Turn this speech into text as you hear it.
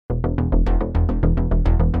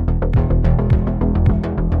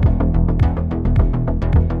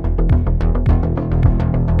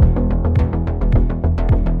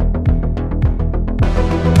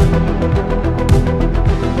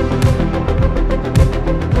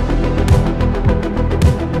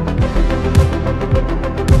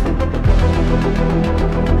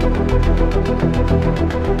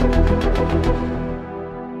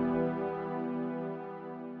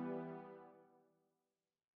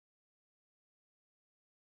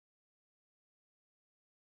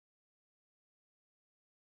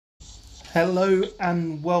Hello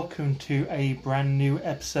and welcome to a brand new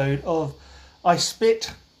episode of I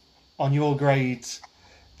Spit on Your Grades,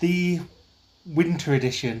 the winter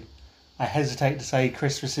edition. I hesitate to say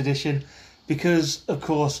Christmas edition because, of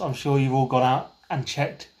course, I'm sure you've all gone out and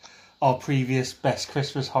checked our previous best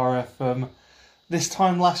Christmas horror from this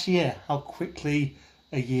time last year. How quickly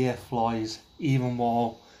a year flies, even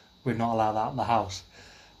while we're not allowed out of the house.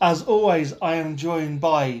 As always, I am joined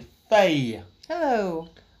by Faye. Hello.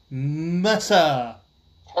 Mercer.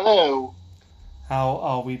 Hello. How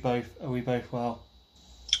are we both? Are we both well?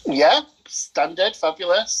 Yeah, standard,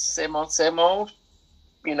 fabulous, same old.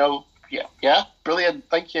 Yeah, brilliant.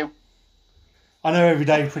 Thank you. I know every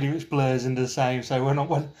day pretty much blurs into the same, so we're not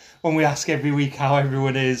when we ask every week how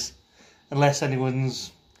everyone is, unless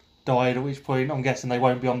anyone's died, at which point I'm guessing they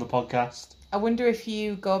won't be on the podcast. I wonder if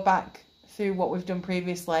you go back through what we've done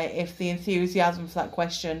previously, if the enthusiasm for that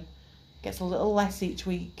question gets a little less each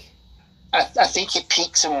week. I think it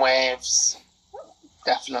peaks and waves.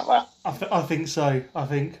 Definitely. I think so. I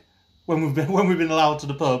think when we've been allowed to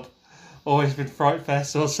the pub, or it's been Fright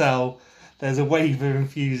Fest or Cell, there's a wave of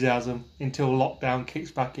enthusiasm until lockdown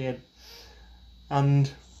kicks back in.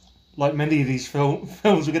 And like many of these films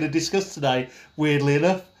we're going to discuss today, weirdly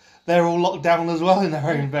enough, they're all locked down as well in their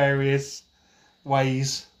own various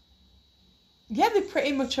ways. Yeah, they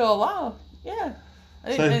pretty much all are. Yeah.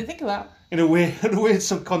 I didn't think of that. In a weird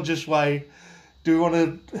subconscious way, do we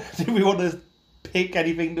want to pick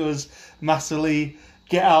anything that was massively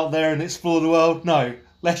get out there and explore the world? No.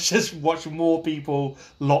 Let's just watch more people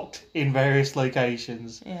locked in various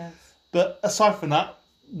locations. Yes. But aside from that,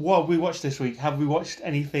 what have we watched this week? Have we watched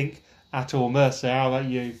anything at all? Mercer, how about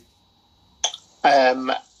you?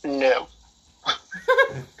 No.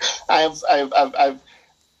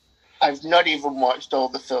 I've not even watched all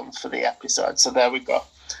the films for the episode, so there we go.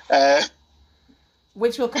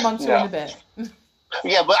 Which we'll come on to in a bit.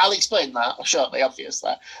 Yeah, but I'll explain that shortly,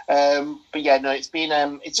 obviously. But yeah, no, it's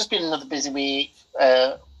just been another busy week.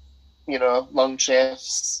 Long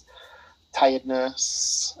shifts,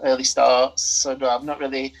 tiredness, early starts. So no, I'm not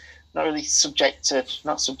really subjected.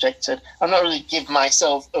 I'm not really give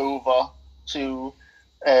myself over to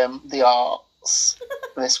the arts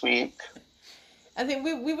this week. I think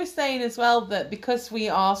we were saying as well that because we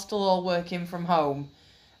are still all working from home,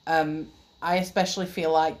 I especially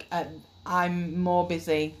feel like I'm more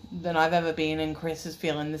busy than I've ever been, and Chris is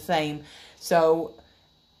feeling the same. So,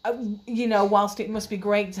 whilst it must be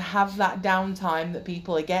great to have that downtime that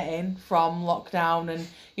people are getting from lockdown and,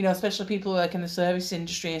 especially people who work in the service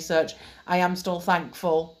industry and such, I am still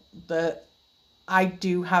thankful that I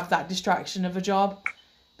do have that distraction of a job,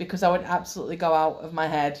 because I would absolutely go out of my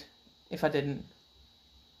head if I didn't.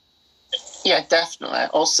 Yeah, definitely.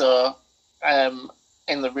 Also,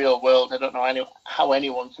 in the real world, I don't know how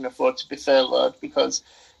anyone can afford to be furloughed, because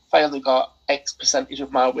if I only got X percentage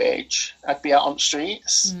of my wage, I'd be out on the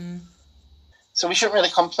streets. Mm. So we shouldn't really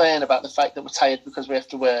complain about the fact that we're tired because we have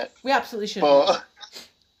to work. We absolutely shouldn't.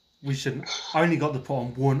 We shouldn't. I only got to put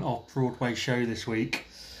on one off-Broadway show this week.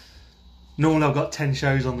 Normally I've got 10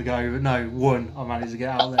 shows on the go, but no, one I managed to get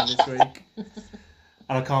out there this week.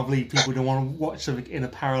 And I can't believe people don't want to watch something in a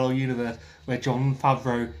parallel universe where Jon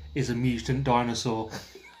Favreau is a mutant dinosaur.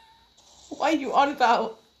 What are you on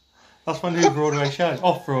about? That's my new Broadway show.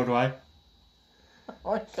 Off-Broadway. Oh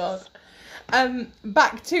my God.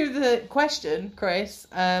 Back to the question, Chris.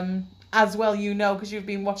 As well, because you've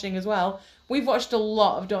been watching as well. We've watched a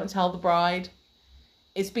lot of Don't Tell the Bride.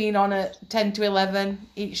 It's been on at 10 to 11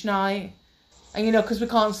 each night. And, because we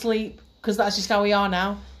can't sleep, because that's just how we are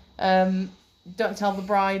now. Don't Tell the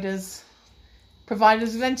Bride has provided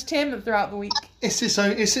us with entertainment throughout the week. It's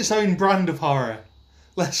its own brand of horror.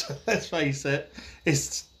 Let's face it.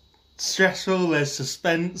 It's stressful. There's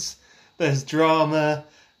suspense. There's drama.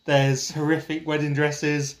 There's horrific wedding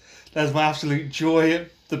dresses. There's my absolute joy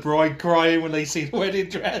at the bride crying when they see the wedding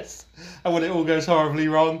dress, and when it all goes horribly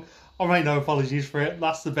wrong. I make no apologies for it.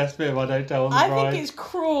 That's the best bit of I Don't Tell the Bride. I think it's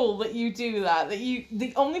cruel that you do that.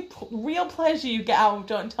 The only real pleasure you get out of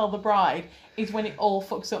Don't Tell the Bride is when it all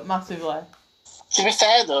fucks up massively. To be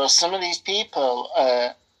fair, though, some of these people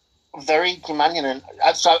are very demanding. And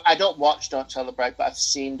so I don't watch Don't Tell the Bride, but I've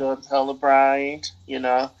seen Don't Tell the Bride,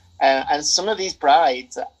 and some of these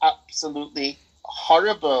brides are absolutely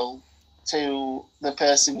horrible to the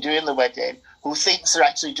person doing the wedding, who thinks they're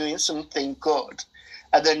actually doing something good.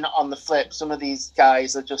 And then on the flip, some of these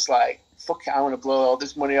guys are just like, fuck it, I want to blow all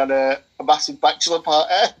this money on a massive bachelor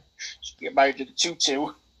party. Should get married in a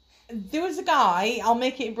tutu. There was a guy, I'll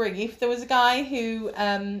make it brief, there was a guy who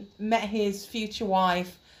met his future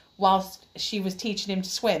wife whilst she was teaching him to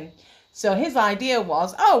swim. So his idea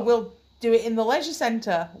was, we'll do it in the leisure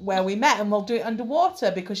centre where we met, and we'll do it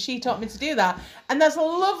underwater because she taught me to do that. And that's a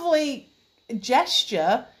lovely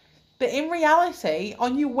gesture, but in reality,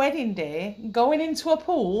 on your wedding day, going into a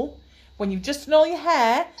pool when you've just done all your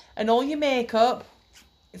hair and all your makeup,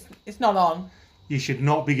 it's not on. You should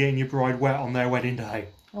not be getting your bride wet on their wedding day.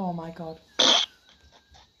 Oh my God.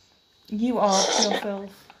 You are pure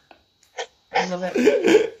filth. I love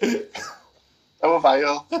it. Oh,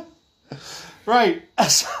 vile. Right,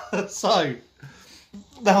 so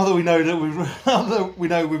now that we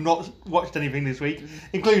know we've not watched anything this week,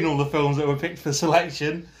 including all the films that were picked for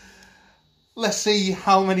selection, let's see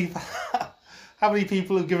how many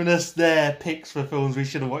people have given us their picks for films we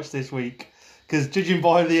should have watched this week. Because judging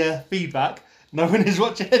by the feedback, no one is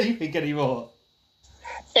watching anything anymore.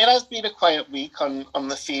 It has been a quiet week on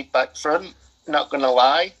the feedback front, not going to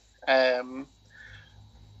lie.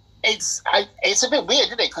 It's a bit weird,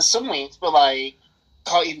 isn't it? Because some weeks we're like,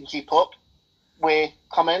 can't even keep up with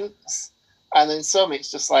comments. And then some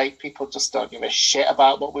it's just like, people just don't give a shit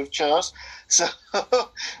about what we've chose. So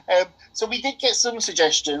so we did get some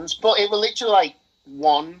suggestions, but it was literally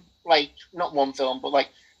like not one film, but like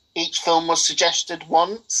each film was suggested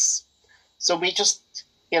once. So we just,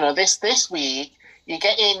 this week, you're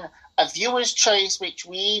getting a viewer's choice, which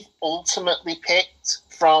we've ultimately picked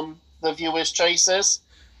from the viewer's choices.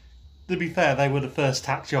 To be fair, they were the first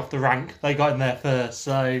tapped you off the rank. They got in there first,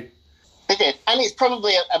 so... They did. And it's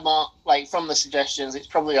probably a more, like, from the suggestions, it's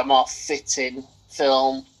probably a more fitting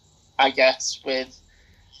film, I guess, with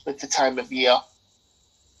the time of year.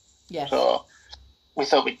 Yes. So we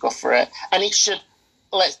thought we'd go for it. And it should,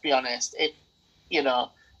 let's be honest,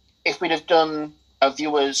 if we'd have done a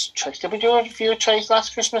viewer's choice... Did we do a viewer's choice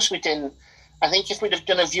last Christmas? We didn't. I think if we'd have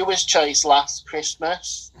done a viewer's choice last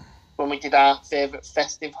Christmas, when we did our favourite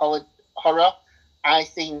festive horror, I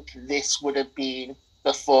think this would have been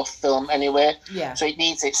the fourth film anyway. Yeah. So it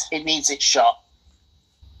needs its shot.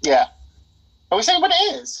 Yeah. Are we saying what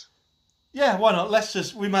it is? Yeah, why not?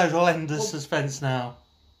 We may as well end the suspense now.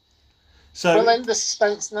 So We'll end the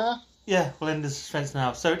suspense now. Yeah, we'll end the suspense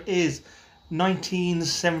now. So it is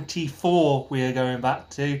 1974 we are going back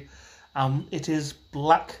to. It is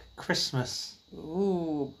Black Christmas.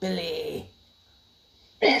 Ooh, Billy.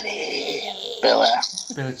 Billy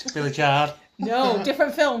Chard. No,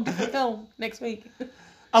 different film next week.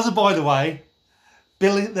 As a by the way,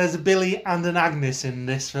 there's a Billy and an Agnes in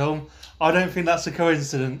this film. I don't think that's a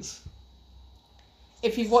coincidence.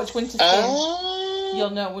 If you've watched Winter Skin,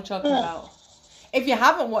 you'll know what we're talking about. If you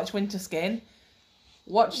haven't watched Winter Skin,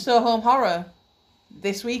 watch So Home Horror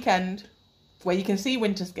this weekend, where you can see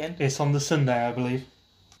Winter Skin. It's on the Sunday, I believe.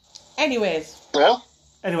 Anyways. Well.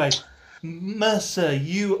 Anyway, Mercer,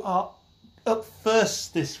 you are up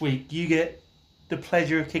first this week. You get the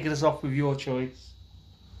pleasure of kicking us off with your choice.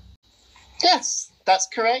 Yes, that's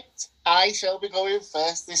correct. I shall be going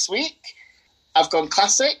first this week. I've gone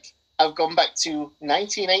classic. I've gone back to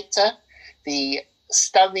 1980, the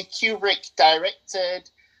Stanley Kubrick directed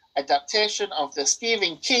adaptation of the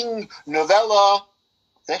Stephen King novella,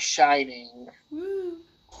 The Shining. Woo.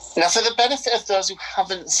 Now, for the benefit of those who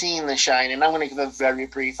haven't seen The Shining, I'm going to give a very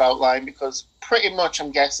brief outline because pretty much I'm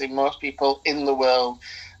guessing most people in the world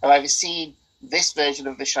have either seen this version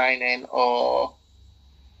of The Shining or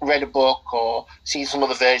read a book or seen some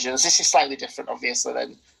other versions. This is slightly different, obviously,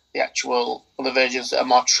 than the actual other versions that are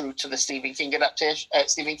more true to the Stephen King adaptation,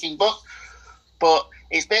 Stephen King book. But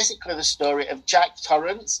it's basically the story of Jack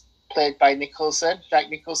Torrance, played by Jack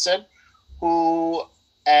Nicholson, who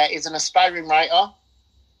is an aspiring writer,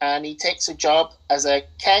 and he takes a job as a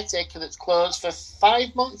caretaker that's closed for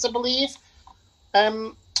 5 months, I believe,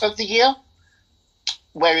 of the year,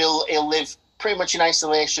 where he'll live pretty much in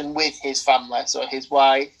isolation with his family. So his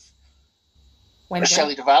wife,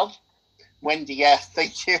 Shelley Duvall. Wendy, yeah,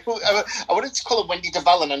 thank you. I wanted to call her Wendy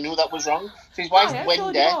Duvall, and I knew that was wrong. So his wife,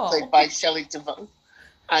 Wendy, played by Shelley Duvall,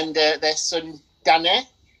 and their son, Danny,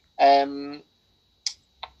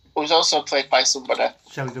 who's also played by somebody.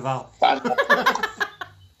 Shelley Duvall.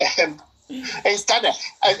 It's Danny.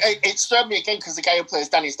 It's thrown me again because the guy who plays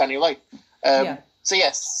Danny is Danny Lloyd. So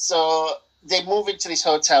yes, so they move into this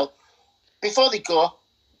hotel. Before they go,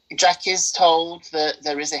 Jack is told that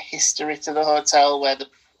there is a history to the hotel where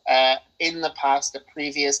in the past, the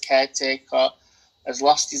previous caretaker has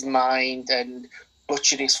lost his mind and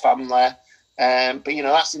butchered his family. But,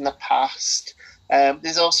 that's in the past.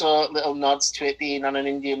 There's also little nods to it being on an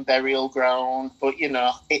Indian burial ground. But,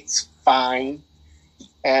 it's fine.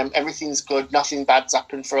 Everything's good. Nothing bad's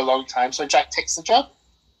happened for a long time. So Jack takes the job,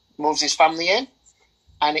 moves his family in.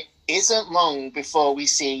 And it isn't long before we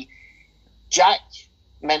see Jack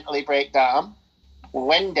mentally break down,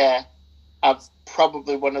 Wendy have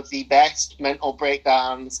probably one of the best mental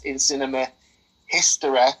breakdowns in cinema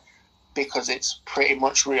history because it's pretty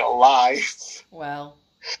much real life. Well.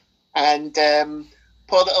 And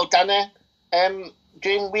poor little Danny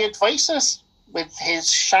doing weird voices with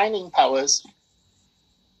his shining powers.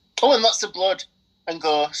 Oh, and lots of blood and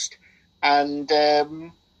ghost. And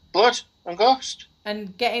blood and ghost.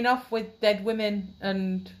 And getting off with dead women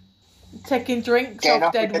and taking drinks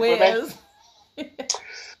off dead waiters.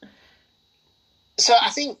 So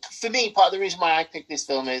I think, for me, part of the reason why I picked this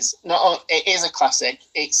film is, it is a classic.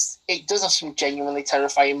 It does have some genuinely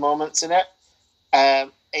terrifying moments in it.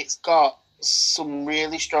 It's got some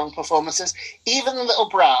really strong performances. Even the little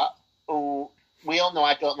brat, who we all know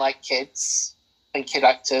I don't like kids and kid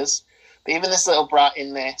actors, but even this little brat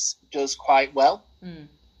in this does quite well.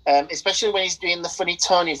 Especially when he's doing the funny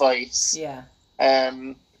Tony voice. Yeah.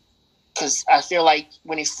 Because I feel like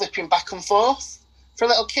when he's flipping back and forth, for a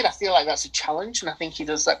little kid, I feel like that's a challenge, and I think he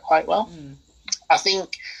does that quite well. I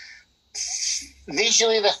think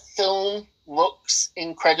visually the film looks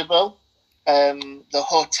incredible. The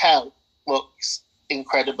hotel looks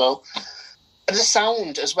incredible. And the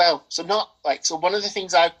sound as well. So one of the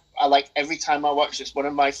things I like every time I watch this, one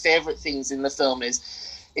of my favourite things in the film is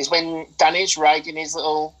when Danny's riding his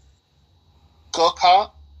little go-kart,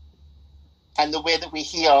 and the way that we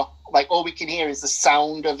hear, like, all we can hear is the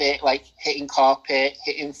sound of it, like, hitting carpet,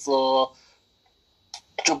 hitting floor,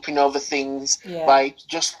 jumping over things. Yeah. Like,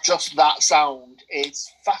 just that sound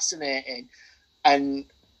is fascinating. And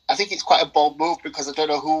I think it's quite a bold move, because I don't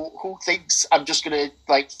know who thinks I'm just going to,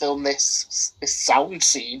 like, film this sound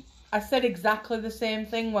scene. I said exactly the same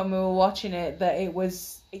thing when we were watching it, that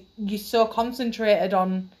you're so concentrated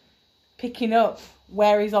on picking up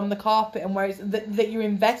where he's on the carpet and where that you're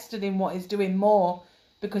invested in what he's doing more,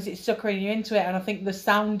 because it's suckering you into it. And I think the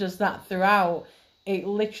sound does that throughout. It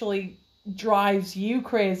literally drives you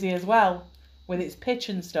crazy as well with its pitch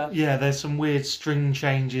and stuff. Yeah, there's some weird string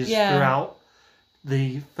changes throughout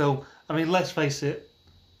the film. I mean, let's face it,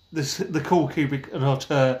 the cool Kubrick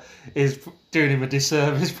auteur is doing him a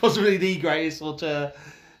disservice. Possibly the greatest auteur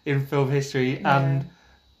in film history, and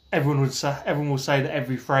everyone will say that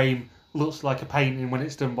every frame looks like a painting when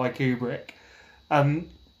it's done by Kubrick.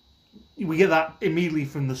 We get that immediately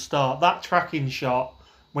from the start. That tracking shot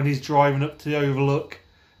when he's driving up to the overlook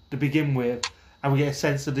to begin with, and we get a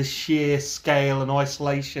sense of the sheer scale and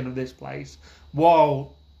isolation of this place,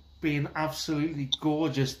 while being absolutely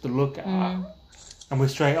gorgeous to look at. And we're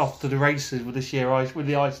straight off to the races with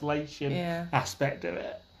the isolation aspect of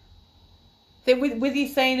it. With you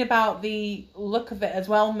saying about the look of it as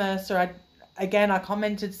well, Mercer, I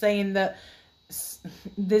commented saying that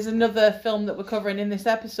there's another film that we're covering in this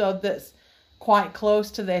episode that's quite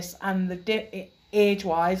close to this, and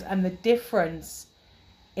age-wise, and the difference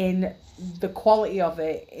in the quality of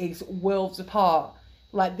it is worlds apart.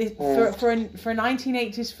 Like this, for a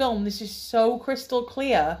 1980s film, this is so crystal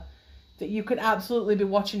clear that you could absolutely be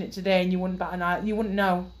watching it today and you wouldn't bat an eye. You wouldn't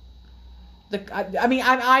know. I've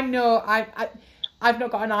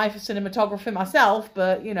not got an eye for cinematography myself,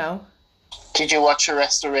 but you know. Did you watch a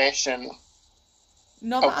restoration?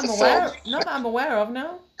 Not that I'm aware of.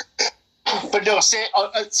 No. But no,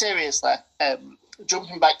 seriously.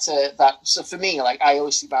 Jumping back to that, so for me, like, I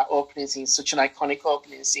always see that opening scene such an iconic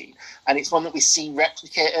opening scene, and it's one that we see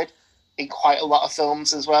replicated in quite a lot of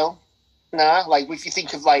films as well. Like if you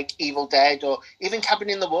think of like Evil Dead or even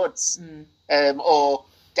Cabin in the Woods, or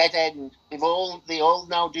Dead End, they all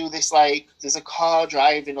now do this, like, there's a car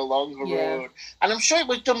driving along a road, and I'm sure it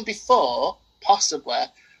was done before, possibly,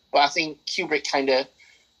 but I think Kubrick kind of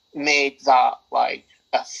made that like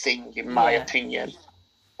a thing, in my opinion.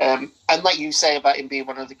 And like you say about him being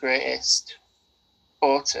one of the greatest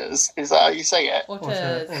auteurs, is that how you say it?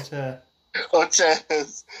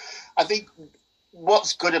 Auteurs. I think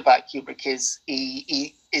what's good about Kubrick is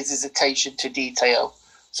he is his attention to detail.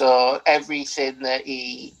 So everything that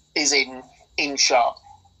he is in shot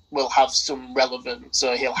will have some relevance,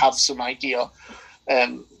 so he'll have some idea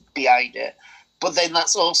behind it. But then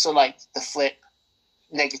that's also like the flip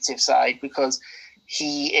negative side, because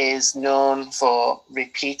he is known for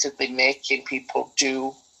repeatedly making people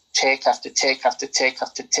do take after take after take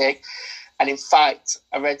after take. And in fact,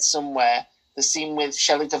 I read somewhere the scene with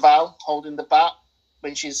Shelley Duvall holding the bat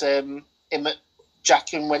when she's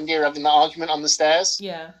Jack and Wendy are having that argument on the stairs.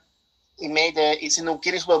 Yeah. He made it's in the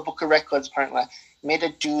Guinness World Book of Records, apparently. He made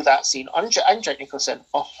her do that scene, Jack Nicholson,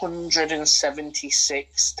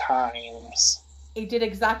 176 times. He did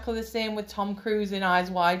exactly the same with Tom Cruise in Eyes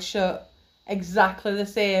Wide Shut. Exactly the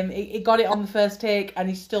same. He got it on the first take, and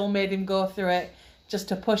he still made him go through it just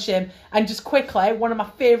to push him. And just quickly, one of my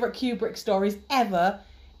favourite Kubrick stories ever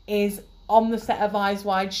is on the set of Eyes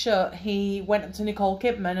Wide Shut. He went up to Nicole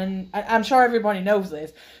Kidman, and I'm sure everybody knows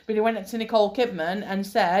this, but he went up to Nicole Kidman and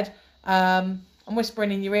said, I'm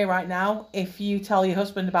whispering in your ear right now, if you tell your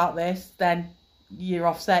husband about this, then you're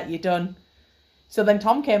off set, you're done. So then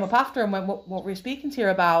Tom came up after and went, what were you speaking to her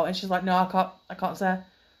about? And she's like, no, I can't say.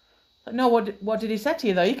 Like, no, what did he say to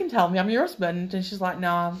you though? You can tell me, I'm your husband. And she's like, no,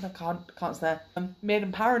 I can't say. Made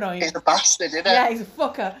him paranoid. He's a bastard, isn't he? Yeah, he's a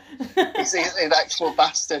fucker. He's an actual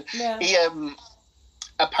bastard. Yeah. He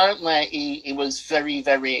apparently he was very,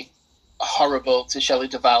 very horrible to Shelley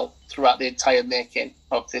Duvall throughout the entire making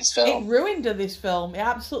of this film. It ruined her, this film. It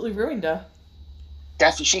absolutely ruined her.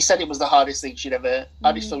 Definitely, she said it was the hardest film she'd ever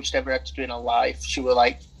had to do in her life. She was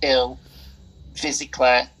like ill,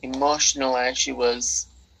 physically, emotionally. She was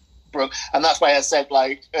broke, and that's why I said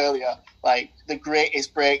like earlier, like the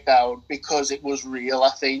greatest breakdown because it was real. I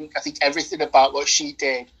think everything about what she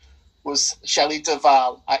did was Shelley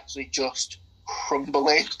Duvall actually just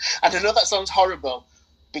crumbling. And I know that sounds horrible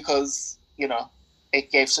because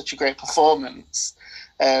it gave such a great performance,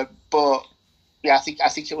 but. Yeah, I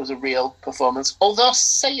think it was a real performance. Although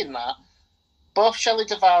saying that, both Shelley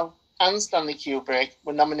Duvall and Stanley Kubrick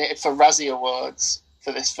were nominated for Razzie Awards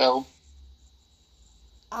for this film.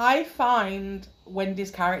 I find Wendy's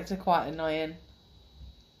character quite annoying.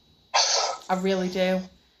 I really do.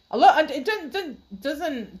 It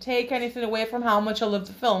doesn't take anything away from how much I love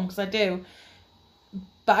the film, because I do.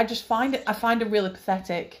 But I just find her really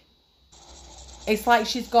pathetic. It's like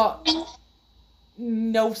she's got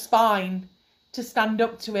no spine to stand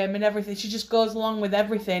up to him and everything. She just goes along with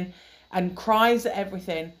everything and cries at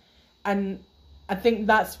everything. And I think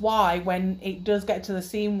that's why when it does get to the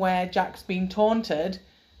scene where Jack's being taunted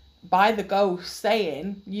by the ghost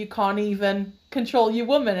saying, you can't even control your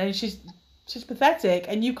woman, and she's pathetic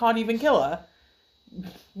and you can't even kill her,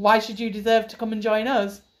 why should you deserve to come and join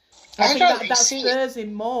us? I think that stirs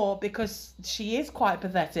him more because she is quite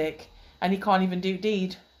pathetic and he can't even do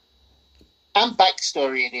deed. And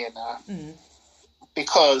backstory in here now.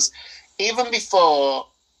 Because even before,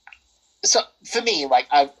 so for me,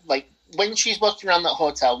 when she's walking around that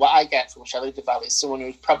hotel, what I get from Shelley Duvall is someone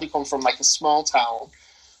who's probably come from like a small town,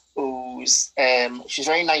 who's she's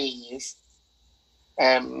very naive,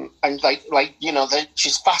 and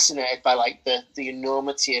she's fascinated by like the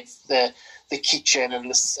enormity of the kitchen and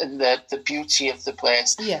the beauty of the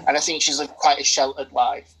place. Yeah. And I think she's lived quite a sheltered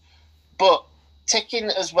life, but taking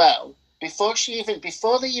as well. Before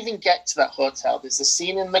they even get to that hotel, there's a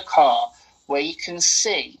scene in the car where you can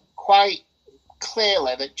see quite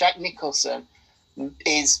clearly that Jack Nicholson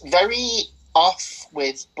is very off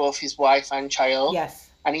with both his wife and child.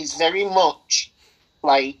 Yes. And he's very much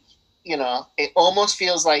like, it almost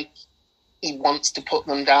feels like he wants to put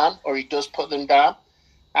them down, or he does put them down.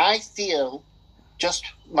 I feel, just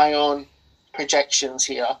my own projections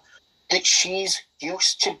here, that she's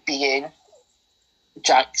used to being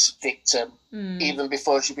Jack's victim, even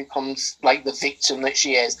before she becomes like the victim that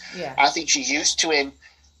she is. Yeah. I think she's used to him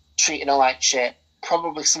treating her like shit,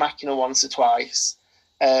 probably smacking her once or twice,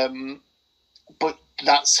 but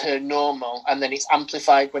that's her normal. And then it's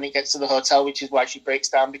amplified when it gets to the hotel, which is why she breaks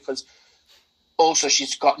down, because also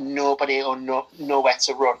she's got nobody or nowhere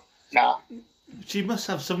to run now. She must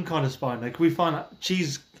have some kind of spine. Like, we find out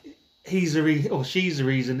she's the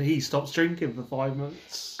reason he stops drinking for 5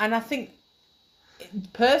 months. And I think,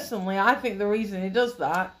 personally, I think the reason he does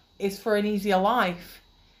that is for an easier life.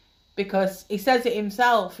 Because he says it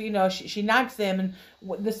himself, she nags him, and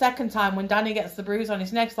the second time when Danny gets the bruise on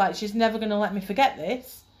his neck, like, she's never going to let me forget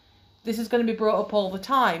this. This is going to be brought up all the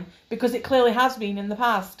time, because it clearly has been in the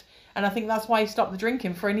past. And I think that's why he stopped the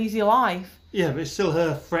drinking, for an easier life. Yeah, but it's still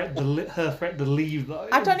her threat to leave, though.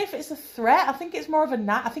 I don't know if it's a threat. I think it's more of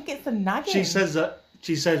I think it's the nagging. She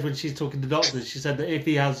says when she's talking to doctors, she said that if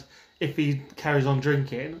he carries on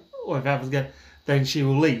drinking, or if it happens again, then she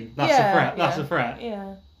will leave. That's a threat. That's a threat.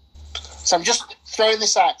 Yeah. So I'm just throwing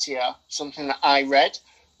this out to you, something that I read,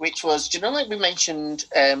 which was, like we mentioned,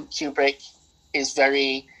 Kubrick is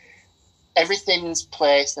everything's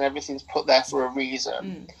placed and everything's put there for a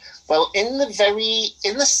reason. Well, in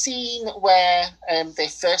the scene where they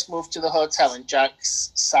first moved to the hotel and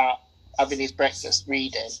Jack's sat having his breakfast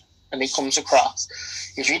reading, and he comes across,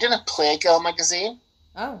 he's reading a Playgirl magazine.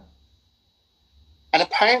 Oh. And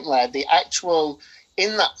apparently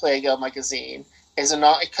in that Playgirl magazine is an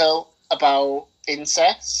article about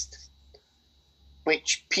incest,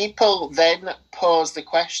 which people then pose the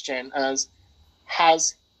question as,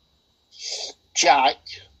 has Jack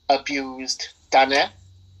abused Danny?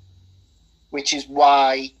 Which is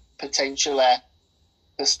why potentially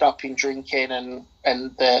the stopping drinking and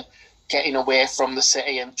the getting away from the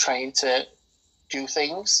city and trying to do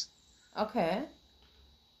things. Okay.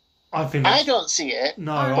 I don't see it.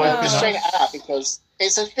 No, Oh, But no. I'm just trying it out because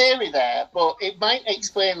it's a theory there, but it might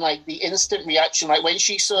explain like the instant reaction, like when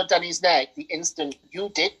she saw Danny's neck, the instant you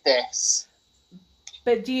did this.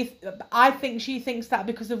 But I think she thinks that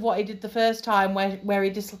because of what he did the first time, where he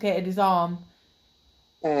dislocated his arm.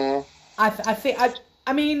 Mm.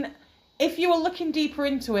 I mean, if you were looking deeper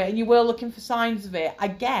into it and you were looking for signs of it, I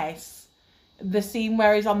guess the scene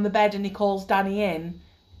where he's on the bed and he calls Danny in,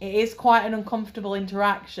 it is quite an uncomfortable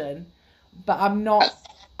interaction. But I'm not.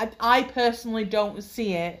 I personally don't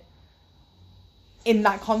see it in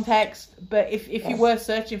that context. But if you were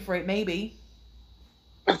searching for it, maybe.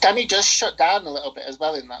 But Danny does shut down a little bit as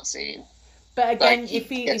well in that scene. But again, Like, if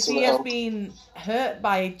he gets a has little- been hurt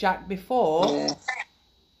by Jack before,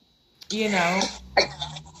 you know.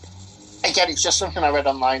 Again, it's just something I read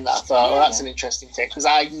online that I thought, that's an interesting take, because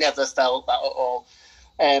I never felt that at all.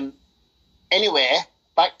 Anyway,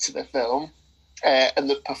 back to the film and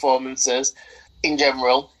the performances in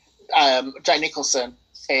general. Jack Nicholson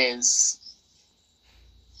is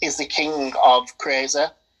the king of crazy.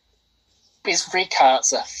 His freak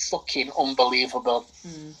outs are fucking unbelievable.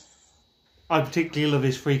 I particularly love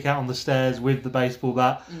his freak out on the stairs with the baseball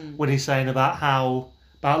bat when he's saying about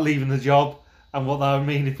leaving the job and what that would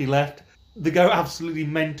mean if he left. They go absolutely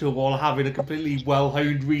mental while having a completely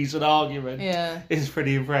well-honed reasoned argument. Yeah. It's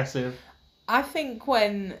pretty impressive. I think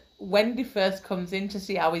when Wendy first comes in to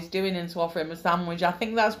see how he's doing and to offer him a sandwich, I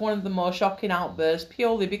think that's one of the more shocking outbursts,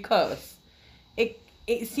 purely because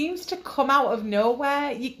it seems to come out of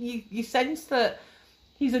nowhere. You sense that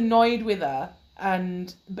he's annoyed with her,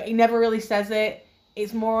 but he never really says it.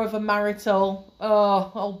 It's more of a marital,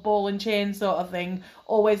 old ball and chain sort of thing,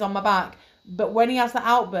 always on my back. But when he has that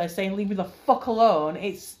outburst saying, leave me the fuck alone,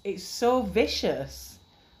 it's so vicious.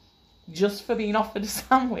 Just for being offered a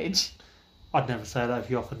sandwich. I'd never say that if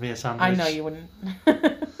you offered me a sandwich. I know you wouldn't.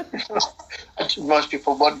 Most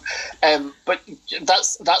people wouldn't. But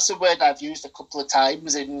that's a word I've used a couple of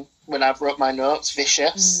times when I've wrote my notes,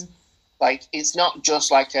 vicious. Like, it's not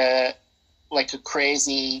just like a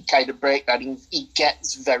crazy kind of breakdown. He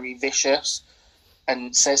gets very vicious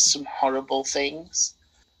and says some horrible things.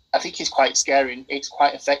 I think he's quite scary and it's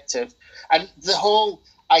quite effective. And the whole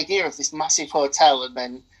idea of this massive hotel and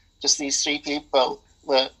then just these three people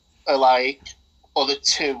that are like, or the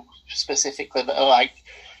two specifically that are like,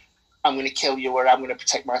 I'm going to kill you or I'm going to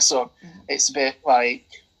protect my son. It's a bit like,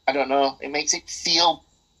 I don't know, it makes it feel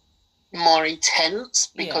more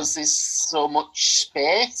intense because there's so much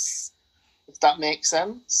space, if that makes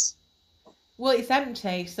sense. Well, it's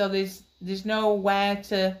empty, so there's nowhere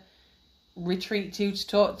to retreat to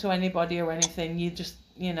talk to anybody or anything. You just,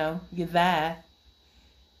 you're there.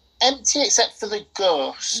 Empty except for the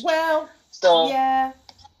ghost. Well, So, yeah.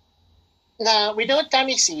 now, we know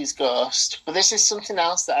Danny sees ghost, but this is something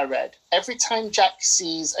else that I read. Every time Jack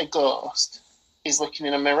sees a ghost, he's looking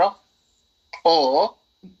in a mirror. Or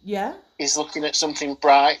Yeah. he's looking at something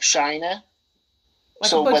bright, shiny. Like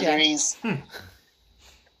So a budgie. whether he's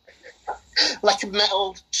like a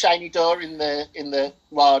metal shiny door in the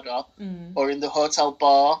larder or in the hotel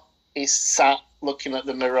bar, he's sat looking at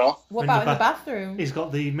the mirror. What In about the in the bathroom? He's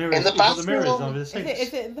got the mirrors. In the he's got the mirrors bathroom? over the Is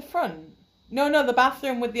sinks. it in the front? No, the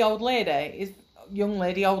bathroom with the old lady. Is young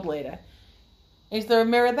lady, old lady. Is there a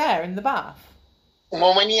mirror there in the bath?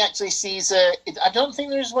 Well, when he actually sees her, I don't think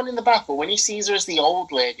there's one in the bath, but when he sees her as the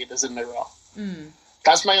old lady, there's a mirror.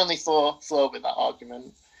 That's my only flaw with that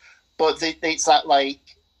argument. But it's that, like,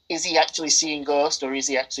 is he actually seeing ghosts or is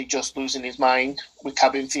he actually just losing his mind with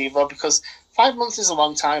cabin fever? Because 5 months is a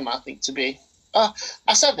long time, I think, to be.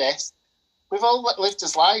 I said this. We've all lived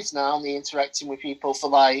as lives now and interacting with people for,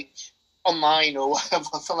 like, online or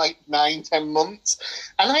whatever for, like, 9-10 months.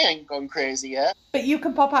 And I ain't gone crazy yet. But you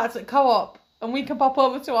can pop out at Co-op and we can pop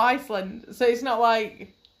over to Iceland. So it's not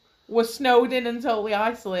like we're snowed in and totally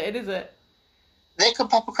isolated, is it? They could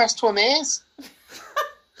pop across to a maze.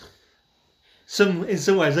 In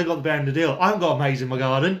some ways, they've got the better end of the deal. I haven't got a maze in my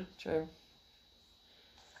garden. True.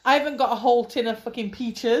 I haven't got a whole tin of fucking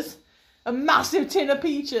peaches. A massive tin of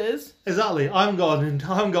peaches. Exactly. I haven't got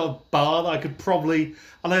a bar that I could probably...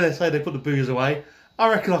 I know they say they put the booze away. I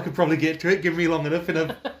reckon I could probably get to it. Give me long enough in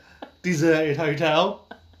a deserted hotel.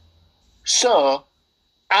 So,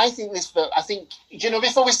 I think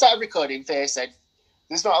before we started recording, Faye said,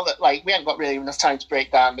 there's not, like, we haven't got really enough time to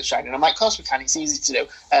break down The Shining. I'm like, of course we can, it's easy to do.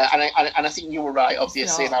 And I think you were right,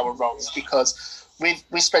 obviously, and I were wrong, because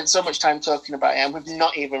we spent so much time talking about it, and we've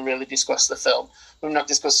not even really discussed the film. We've not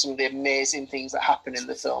discussed some of the amazing things that happen in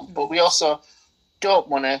the film. But we also don't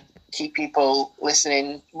want to keep people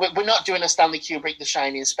listening. We're not doing a Stanley Kubrick The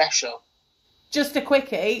Shining special. Just a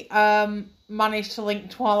quickie, managed to link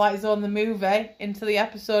Twilight Zone the movie into the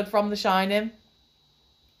episode from The Shining.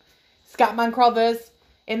 Scatman Crothers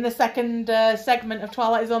in the second segment of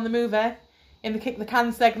Twilight Zone the movie, in the Kick the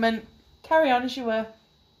Can segment. Carry on as you were.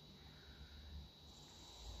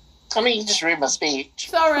 I mean, you just ruined my speech.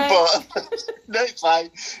 Sorry. But no, it's fine.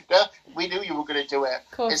 No, we knew you were going to do it.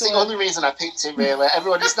 It's the only reason I picked it, really.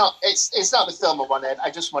 Everyone, it's not the film I wanted. I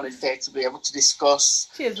just wanted Faye to be able to discuss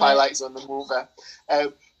Twilight Zone the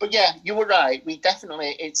movie. But yeah, you were right. We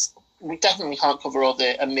definitely can't cover all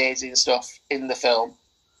the amazing stuff in the film.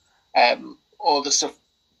 All the stuff,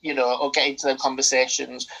 or get into them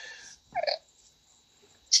conversations.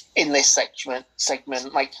 In this segment,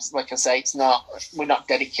 like I say, we're not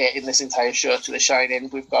dedicating this entire show to The Shining.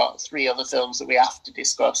 We've got 3 other films that we have to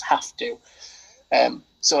discuss.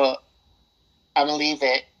 So I'm gonna leave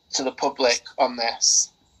it to the public on this.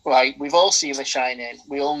 Right, we've all seen The Shining.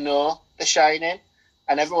 We all know The Shining,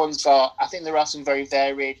 and everyone's got. I think there are some very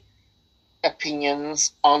varied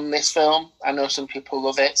opinions on this film. I know some people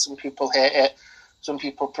love it, some people hate it, some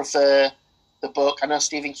people prefer the book. I know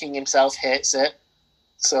Stephen King himself hates it.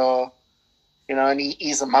 So, and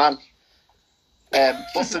he's a man.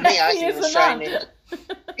 But for me, I think The Shining,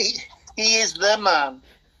 he is the man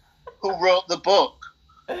who wrote the book.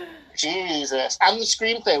 Jesus. And the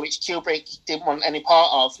screenplay, which Kubrick didn't want any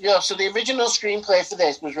part of. So the original screenplay for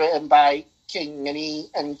this was written by King,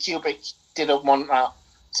 and Kubrick didn't want that.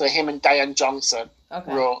 So him and Diane Johnson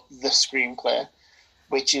wrote the screenplay,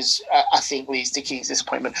 which is, I think, leads to King's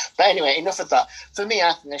disappointment. But anyway, enough of that. For me,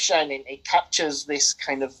 I think The Shining, it captures this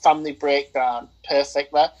kind of family breakdown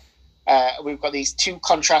perfectly. We've got these 2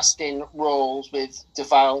 contrasting roles with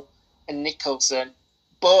Duvall and Nicholson,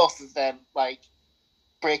 both of them,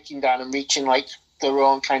 breaking down and reaching, their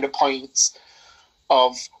own kind of points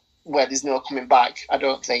of where there's no coming back, I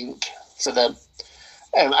don't think, for them.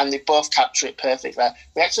 And they both capture it perfectly.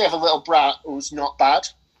 We actually have a little brat who's not bad.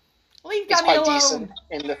 Leave Danny Danny alone. It's quite decent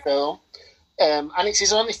in the film. And it's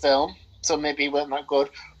his only film, so maybe he weren't that good.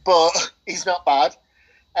 But he's not bad.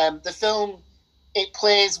 The film, it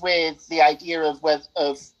plays with the idea of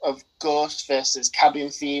ghost versus cabin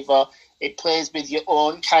fever. It plays with your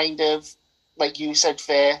own kind of, like you said,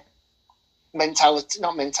 Faye, mental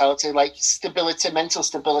stability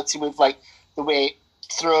with, the way it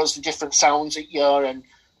throws the different sounds at you. And,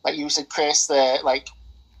 like you said, Chris, the,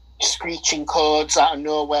 screeching chords out of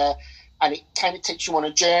nowhere, and it kind of takes you on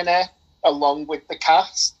a journey along with the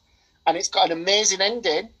cast, and it's got an amazing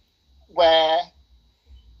ending where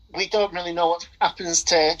we don't really know what happens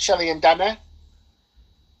to Shelley and Dana,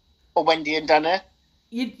 or Wendy and Dana.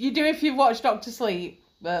 You do if you've watched Doctor Sleep,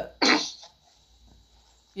 but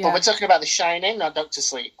yeah. But we're talking about The Shining, not Doctor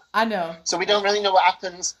Sleep. I know. So we don't really know what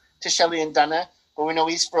happens to Shelley and Dana, but we know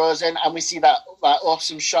he's frozen, and we see that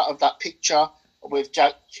awesome shot of that picture with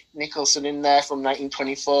Jack Nicholson in there from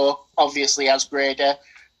 1924, obviously as Grady,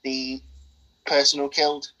 the person who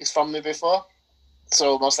killed his family before.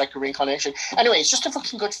 So almost like a reincarnation. Anyway, it's just a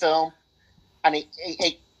fucking good film, and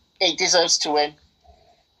it deserves to win.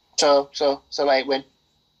 So let it win.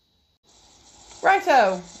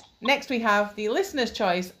 Righto. Next we have the listener's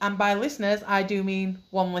choice, and by listeners I do mean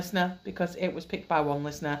one listener, because it was picked by one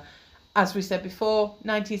listener. As we said before,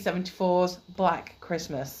 1974's Black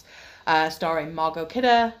Christmas. Starring Margot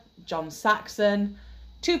Kidder, John Saxon,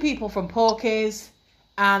 2 people from Porky's,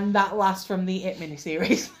 and that last from the It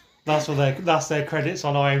miniseries. That's their credits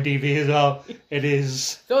on IMDb as well. It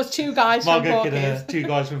is those 2 guys Margot from Porky's. Kidder, 2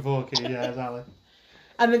 guys from Porky's, yeah, exactly.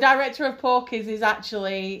 And the director of Porky's is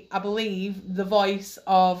actually, I believe, the voice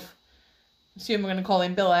of, assume we're going to call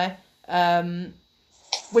him Billy,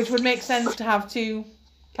 which would make sense to have 2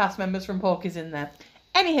 cast members from Porky's in there.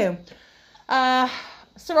 Anywho,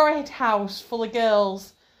 sorority house full of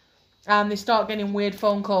girls, and they start getting weird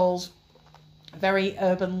phone calls, very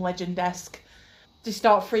urban legend-esque. They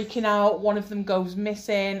start freaking out. One of them goes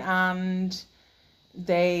missing, and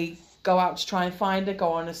they go out to try and find her,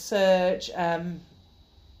 go on a search, and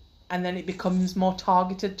then it becomes more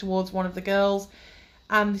targeted towards one of the girls,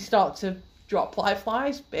 and they start to drop live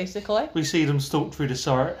flies, basically. We see them stalk through the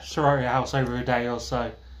sorority house over a day or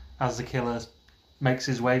so as the killer makes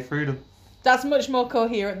his way through them. That's much more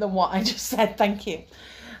coherent than what I just said, thank you.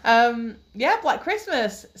 Black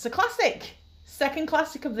Christmas. It's a classic. Second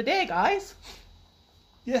classic of the day, guys.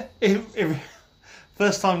 Yeah,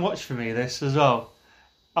 first time watch for me, this as well.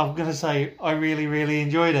 I'm going to say I really, really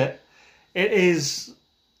enjoyed it. It is,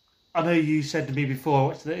 I know you said to me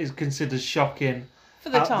before that it is considered shocking. For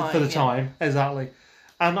the time. For the time, exactly.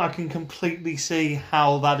 And I can completely see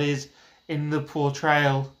how that is in the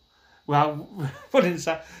portrayal. Well, wouldn't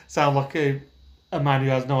sound like a man who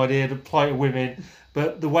has no idea the plight of women,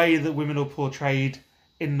 but the way that women are portrayed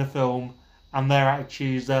in the film and their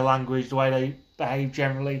attitudes, their language, the way they behave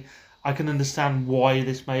generally, I can understand why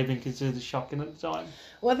this may have been considered shocking at the time.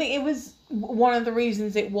 Well, I think it was one of the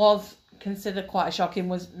reasons it was considered quite shocking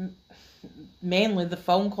was mainly the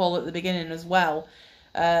phone call at the beginning as well,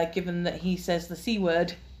 given that he says the C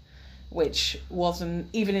word, which wasn't,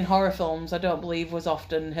 even in horror films, I don't believe was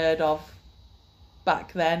often heard of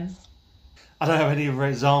back then. I don't have any other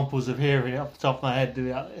examples of hearing it off the top of my head, to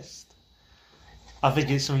be honest. I think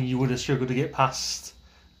it's something you would have struggled to get past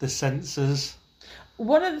the censors.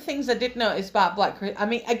 One of the things I did notice about Black Christmas, I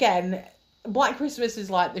mean, again, Black Christmas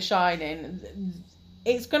is like The Shining.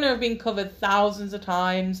 It's going to have been covered thousands of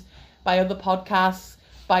times by other podcasts,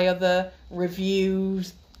 by other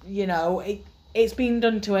reviews. You know, it's been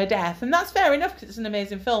done to a death. And that's fair enough because it's an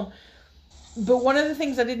amazing film. But one of the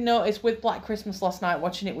things I did notice with Black Christmas last night,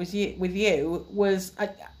 watching it with you was...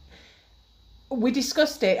 we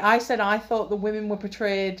discussed it. I said I thought the women were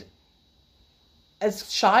portrayed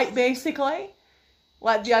as shite, basically.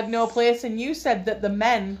 Like they had no place, and you said that the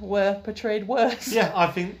men were portrayed worse. Yeah, I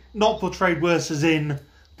think not portrayed worse as in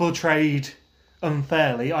portrayed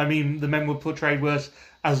unfairly. I mean, the men were portrayed worse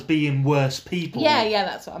as being worse people. Yeah,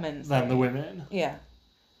 that's what I meant. Than the women. Yeah.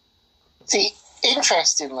 See,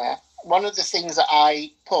 interestingly, one of the things that I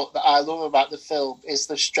love about the film is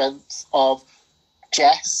the strength of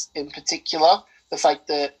Jess in particular. The fact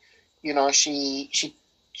that, you know, she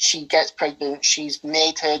gets pregnant, she's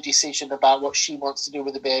made her decision about what she wants to do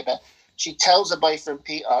with the baby. She tells her boyfriend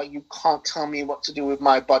Peter, "You can't tell me what to do with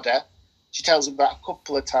my body." She tells him that a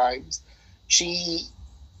couple of times. She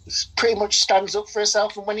pretty much stands up for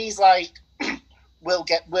herself, and when he's like, we're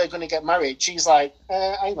going to get married, she's like,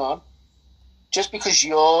 hang on. Just because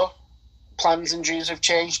your plans and dreams have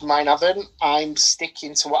changed, mine haven't, I'm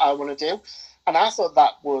sticking to what I want to do. And I thought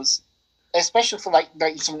that was, especially for like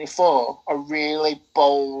 1974, a really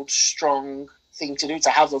bold, strong thing to do, to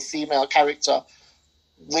have a female character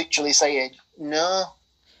literally saying, "No,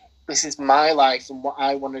 this is my life and what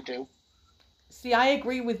I want to do." See, I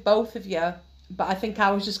agree with both of you, but I think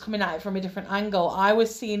I was just coming at it from a different angle. I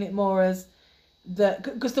was seeing it more as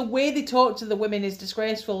because the way they talk to the women is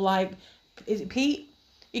disgraceful. Like, is it Pete?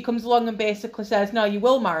 He comes along and basically says, "No, you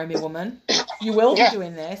will marry me, woman. You will be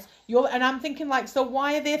doing this." And I'm thinking, like, so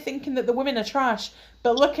why are they thinking that the women are trash?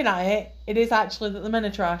 But looking at it, it is actually that the men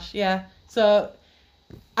are trash. Yeah. So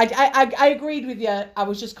I agreed with you. I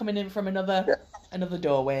was just coming in from another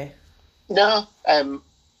doorway. No,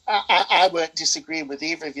 I weren't disagreeing with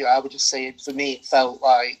either of you. I was just saying, for me, it felt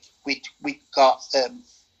like we got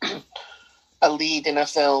a lead in a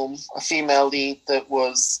film, a female lead that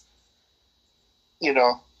was, you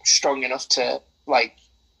know, strong enough to like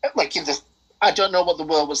in the. I don't know what the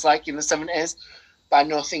world was like in the 70s, but I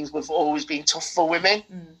know things have always been tough for women,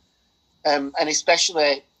 and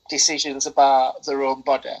especially decisions about their own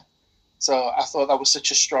body. So I thought that was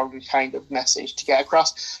such a strong kind of message to get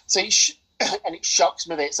across. So and it shocks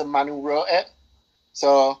me that it's a man who wrote it.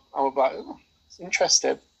 So I was like, oh, it's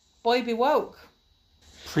interesting. Boy, be woke.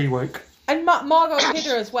 Pre-woke. And Margot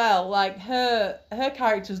Kidder as well. Like her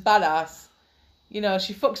character's badass. You know,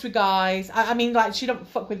 she fucks with guys. I mean, like, she don't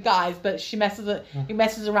fuck with guys, but she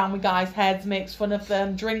messes around with guys' heads, makes fun of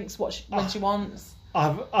them, drinks when she wants.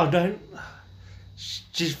 I don't.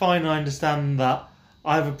 She's fine. I understand that.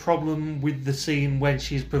 I have a problem with the scene when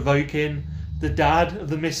she's provoking the dad of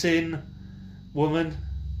the missing woman,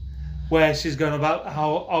 where she's going about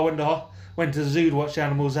how I went to the zoo to watch the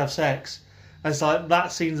animals have sex. And it's like,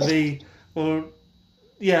 that seems to be, well,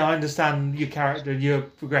 yeah, I understand your character and you're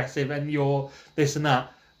progressive and you're this and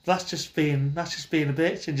that. That's just being a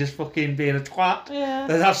bitch and just fucking being a twat. Yeah.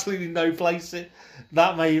 There's absolutely no place at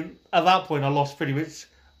that point I lost pretty much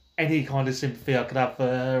any kind of sympathy I could have for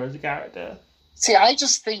her as a character. See, I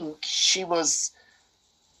just think she was,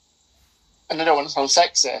 and I don't want to sound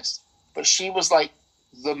sexist, but she was like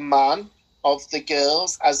the man of the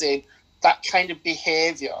girls, as in that kind of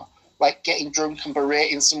behaviour, like getting drunk and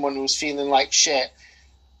berating someone who was feeling like shit.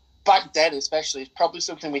 Back then, especially, it's probably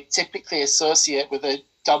something we typically associate with a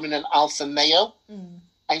dominant alpha male.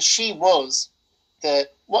 And she was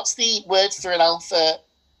what's the word for an alpha,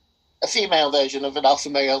 a female version of an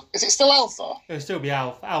alpha male? Is it still alpha? It'll still be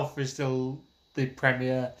alpha. Alpha is still the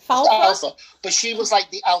premier. Alpha? But she was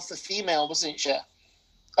like the alpha female, wasn't she?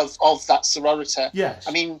 Of that sorority. Yes.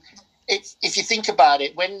 I mean, if you think about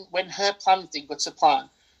it, when her plan didn't go to plan,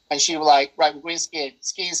 and she was like, right, we're going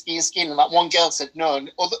skiing. And that one girl said no,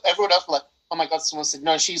 and everyone else was like, oh my God, someone said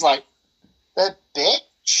no. She's like, the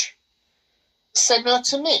bitch said no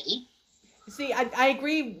to me. See, I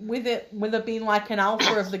agree with her being like an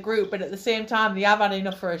alpha of the group, but at the same time, they have had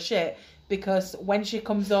enough for her shit, because when she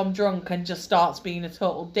comes home drunk and just starts being a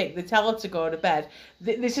total dick, they tell her to go to bed.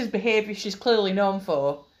 This is behaviour she's clearly known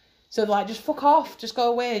for. So they're like, just fuck off, just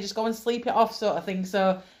go away, just go and sleep it off, sort of thing.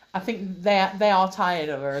 So I think they are tired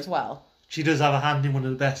of her as well. She does have a hand in one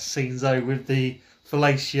of the best scenes, though, with the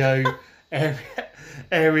fellatio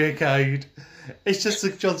area code. It's just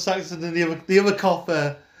like John Saxon and the other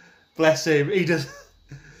copper. Bless him. He does.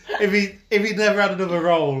 If he'd never had another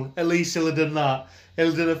role, at least he'll have done that. He'll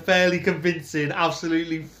have done a fairly convincing,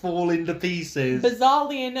 absolutely falling to pieces.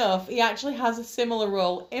 Bizarrely enough, he actually has a similar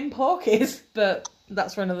role in Porky's, but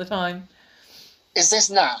that's for another time. Is this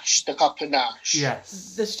Nash, the copper Nash?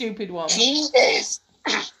 Yes. The stupid one. He is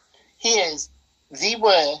the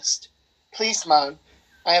worst policeman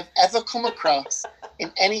I have ever come across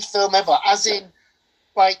in any film ever. As in,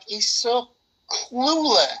 like, he's so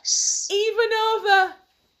clueless. Even over,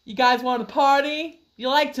 you guys want to party? You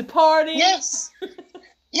like to party? Yes.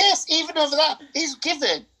 Yes, even over that. He's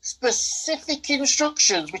given specific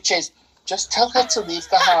instructions, which is, just tell her to leave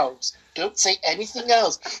the house. Don't say anything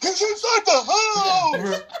else. He's inside the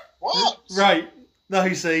house! What? Right.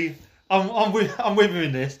 No, see, I'm with him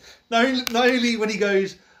in this. Not only when he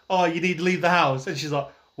goes, oh, you need to leave the house, and she's like,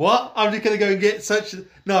 what? I'm just going to go and get such...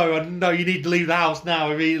 No, you need to leave the house now,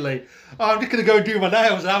 immediately. Oh, I'm just going to go and do my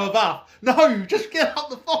nails and have a bath. No, just get out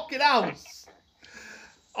the fucking house.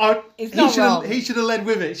 It's not wrong. He should have led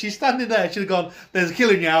with it. She's standing there. Should have gone, there's a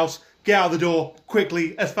killer in your house. Get out of the door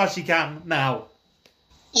quickly, as fast as you can, now.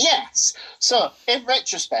 Yes. So, in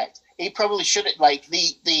retrospect, he probably should have... Like,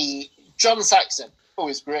 the John Saxon, who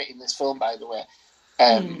is great in this film, by the way,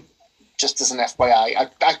 just as an FYI,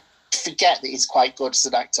 I forget that he's quite good as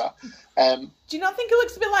an actor. Do you not think he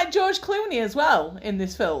looks a bit like George Clooney as well in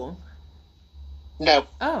this film? No.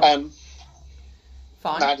 Oh.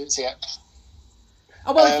 Fine. No, I didn't see it.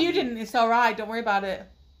 Oh, well, if you didn't, it's alright, don't worry about it.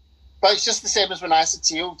 But it's just the same as when I said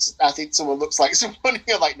to you, I think someone looks like someone,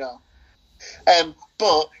 you're like, no.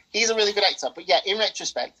 But he's a really good actor. But yeah, in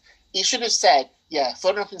retrospect, he should have said, yeah,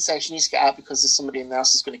 phone up and say she needs to get out because there's somebody in the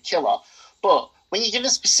house who's going to kill her. But when you give her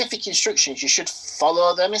specific instructions, you should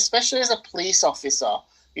follow them, especially as a police officer.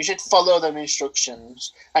 You should follow them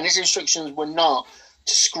instructions. And his instructions were not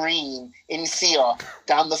to scream in fear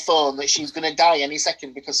down the phone that she's going to die any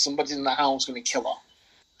second because somebody in the house is going to kill her.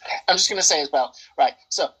 I'm just going to say as well, right,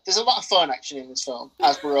 so there's a lot of phone action in this film,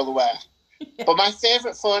 as we're all aware. Yeah. But my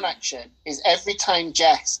favourite phone action is every time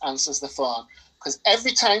Jess answers the phone. Because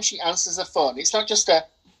every time she answers the phone, it's not just a,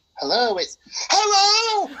 hello, it's,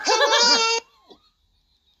 hello, hello!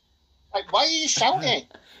 Like, why are you shouting?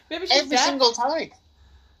 Maybe she's Every deaf. single time.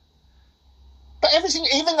 But everything,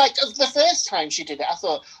 even like the first time she did it, I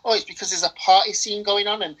thought, oh, it's because there's a party scene going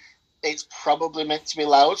on and it's probably meant to be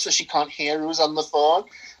loud so she can't hear who's on the phone.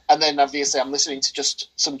 And then obviously I'm listening to just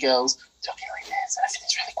some girls talking like this and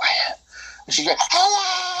everything's really quiet. And she's going,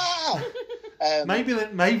 hello!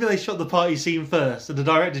 Maybe they shot the party scene first and the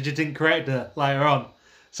director just didn't correct her later on.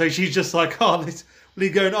 So she's just like, oh, this, when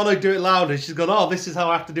he's going, oh no, do it louder. She's gone, oh, this is how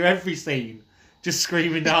I have to do every scene. Just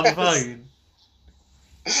screaming down the phone.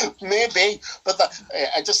 Maybe, but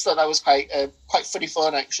I just thought that was quite funny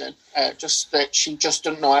phone action. Just that she just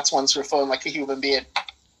doesn't know how to answer a phone like a human being.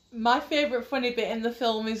 My favourite funny bit in the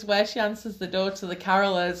film is where she answers the door to the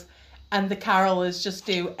carolers, and the carolers just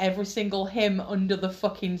do every single hymn under the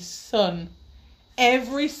fucking sun.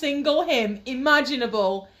 Every single hymn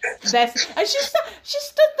imaginable. And she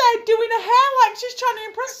stood there doing her hair like she's trying to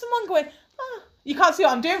impress someone, going, oh. You can't see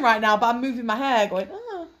what I'm doing right now, but I'm moving my hair, going,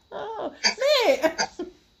 oh, mate.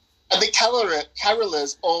 And the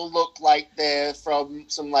carolers all look like they're from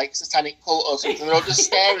some like satanic cult or something. They're all just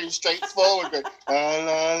staring straight forward, going, la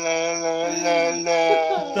la la la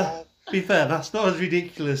la la. To be fair, that's not as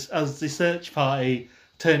ridiculous as the search party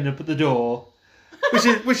turning up at the door, which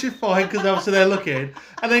is fine because obviously they're looking,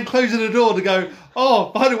 and then closing the door to go, oh,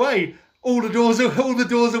 by the way, all the doors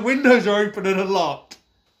and windows are open and unlocked.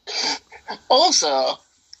 Also, not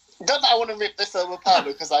that I want to rip the film apart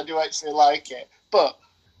because I do actually like it, but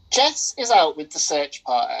Jess is out with the search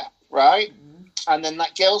party, right? Mm-hmm. And then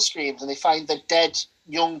that girl screams and they find the dead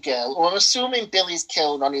young girl, who I'm assuming Billy's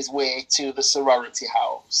killed on his way to the sorority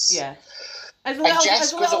house. Yeah. And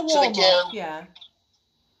Jess goes up to the girl. Yeah.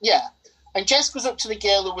 Yeah. And Jess goes up to the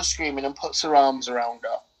girl who was screaming and puts her arms around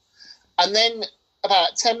her. And then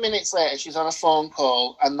about 10 minutes later, she's on a phone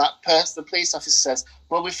call and the police officer says,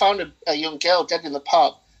 well, we found a young girl dead in the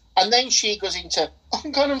park. And then she goes into, oh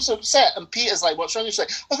my God, I'm so upset. And Peter's like, what's wrong? And she's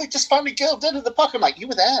like, oh, they just found a girl dead in the park. I'm like, you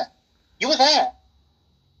were there. You were there.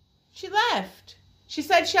 She left. She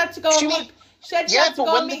said she had to go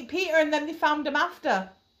and meet Peter, and then they found him after.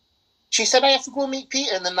 She said, I have to go and meet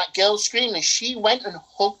Peter, and then that girl screamed, and she went and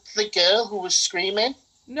hugged the girl who was screaming.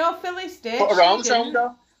 No, Phyllis did. Put her arms around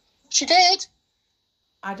her. She did.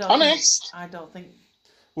 I don't think.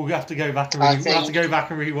 We'll have to go back and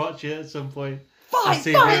rewatch it at some point.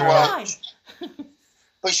 Fine.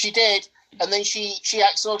 But she did, and then she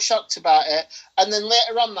acts so shocked about it, and then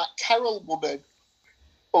later on, that Carol woman,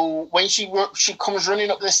 when she comes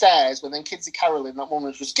running up the stairs, when then kids are caroling, that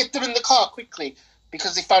woman just get them in the car quickly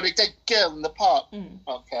because they found a dead girl in the park.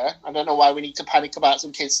 Okay, I don't know why we need to panic about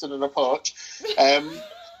some kids stood on a porch,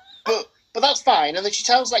 but that's fine. And then she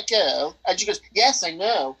tells that girl, and she goes, "Yes, I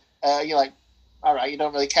know." You're like, "All right, you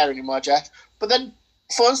don't really care anymore, Jack." But then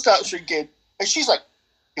phone starts ringing, and she's like,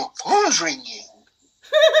 "Your phone's ringing,"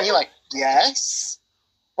 and you're like, "Yes."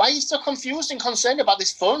 Why are you so confused and concerned about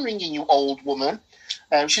this phone ringing, you old woman?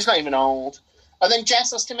 She's not even old. And then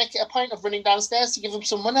Jess has to make it a point of running downstairs to give him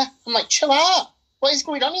some money. I'm like, chill out. What is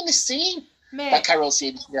going on in this scene? Mate, that Carol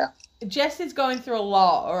scene, yeah. Jess is going through a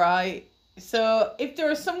lot, all right? So if there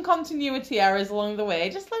are some continuity errors along the way,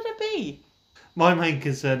 just let it be. My main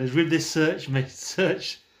concern is with this search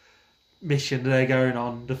mission they're going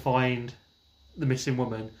on to find the missing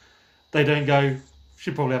woman. They don't go,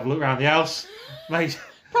 should probably have a look around the house.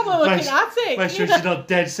 Probably look in the attic. Make sure she's not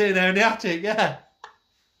dead sitting there in the attic, yeah.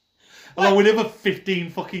 Along with other 15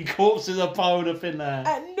 fucking corpses are piled up in there.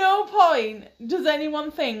 At no point does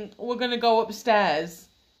anyone think we're going to go upstairs.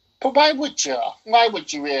 But why would you? Why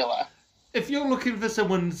would you really? If you're looking for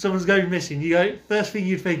someone's going missing, first thing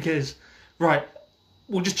you'd think is, right,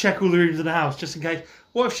 we'll just check all the rooms in the house just in case.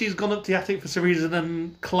 What if she's gone up to the attic for some reason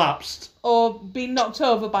and collapsed? Or been knocked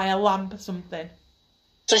over by a lamp or something.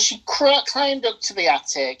 So she climbed up to the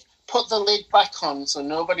attic, put the lid back on so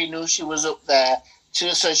nobody knew she was up there,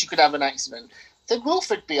 so she could have an accident. The roof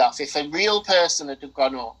would be off if a real person had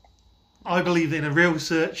gone up. I believe that in a real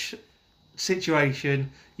search situation,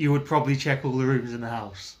 you would probably check all the rooms in the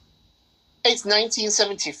house. It's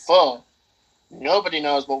 1974. Nobody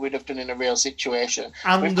knows what we'd have done in a real situation.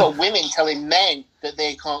 And we've got women telling men that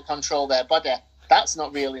they can't control their body. That's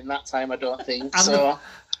not real in that time, I don't think.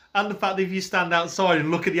 And the fact that if you stand outside and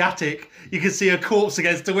look at the attic, you can see a corpse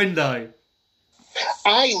against the window.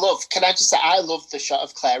 Can I just say, I love the shot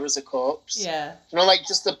of Claire as a corpse. Yeah. You know, like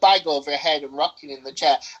just the bag over her head and rocking in the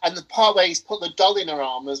chair. And the part where he's put the doll in her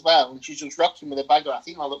arm as well, and she's just rocking with the bag on. I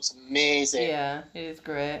think that looks amazing. Yeah, it is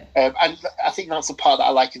great. And I think that's the part that I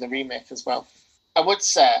like in the remake as well. I would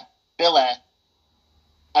say Billy,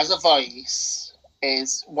 as a voice,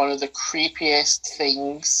 is one of the creepiest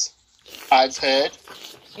things I've heard.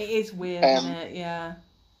 It is weird, isn't it? Yeah.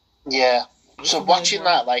 Yeah. So watching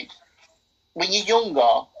that, like, when you're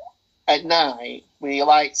younger, at night, with your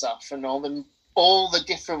lights off and all the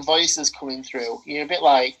different voices coming through, you're a bit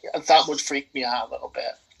like, that would freak me out a little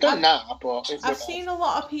bit. Don't know, but I've seen a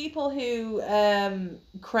lot of people who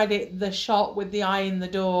credit the shot with the eye in the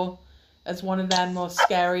door as one of their most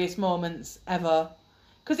scariest moments ever.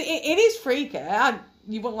 Because it is freaky.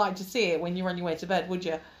 You wouldn't like to see it when you're on your way to bed, would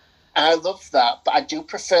you? I love that, but I do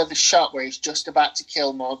prefer the shot where he's just about to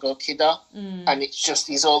kill Margot Kidder, and it's just,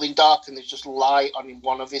 he's all in dark and there's just light on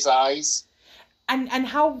one of his eyes. And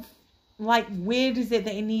how, like, weird is it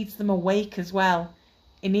that he needs them awake as well?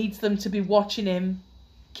 He needs them to be watching him,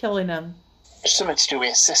 killing him. It's something to do with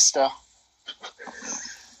his sister.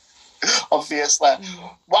 Obviously.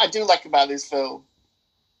 What I do like about this film,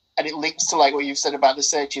 and it links to, like, what you've said about the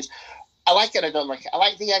searches, I like it, I don't like it. I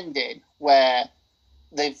like the ending where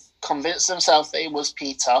they've convinced themselves that it was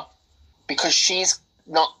Peter, because she's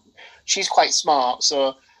quite smart.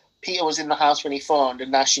 So Peter was in the house when he phoned,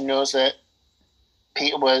 and now she knows that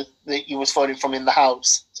that he was phoning from in the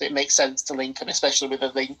house. So it makes sense to link him, especially with the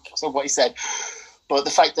link of what he said. But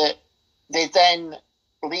the fact that they then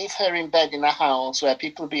leave her in bed in a house where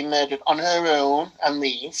people have been murdered on her own and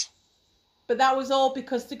leave. But that was all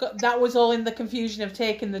because that was all in the confusion of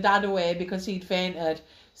taking the dad away because he'd fainted.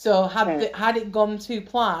 So had it gone to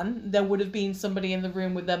plan, there would have been somebody in the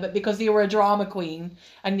room with them. But because they were a drama queen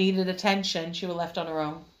and needed attention, she was left on her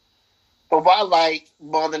own. But what I like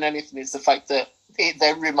more than anything is the fact that it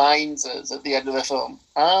then reminds us at the end of the film,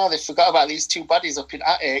 they forgot about these two bodies up in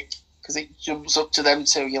attic, because it jumps up to them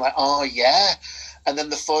too. You're like, oh yeah. And then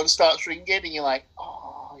the phone starts ringing and you're like,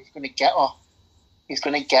 oh, he's going to get her. He's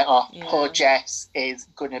going to get her. Yeah. Poor Jess is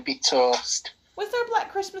going to be toast. Was there a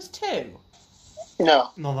Black Christmas 2? No.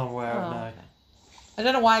 Not that I'm aware of, no. Okay. I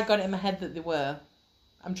don't know why I got it in my head that they were.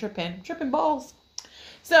 I'm tripping balls.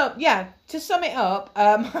 So, yeah, to sum it up,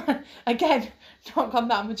 again, not gone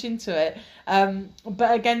that much into it,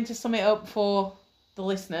 but again, to sum it up for the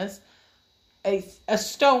listeners, it's a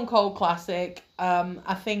stone cold classic.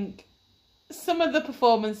 I think some of the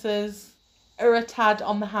performances are a tad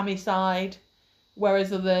on the hammy side,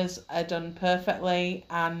 whereas others are done perfectly,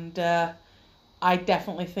 and I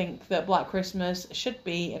definitely think that Black Christmas should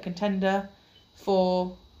be a contender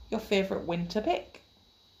for your favourite winter pick.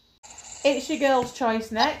 It's your girl's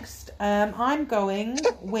choice next. I'm going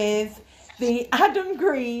with the Adam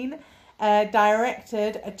Green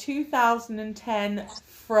directed a 2010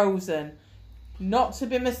 Frozen. Not to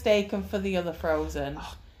be mistaken for the other Frozen.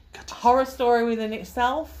 Oh, horror story within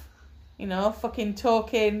itself. You know, fucking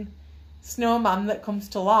talking snowman that comes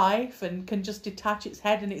to life and can just detach its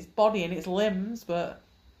head and its body and its limbs, but...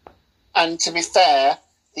 And to be fair,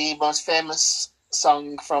 the most famous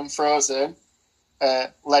song from Frozen,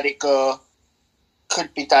 Let It Go,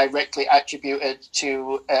 could be directly attributed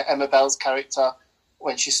to Emma Bell's character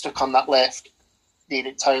when she's stuck on that lift,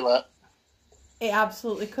 needing toilet. It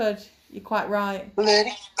absolutely could. You're quite right. Let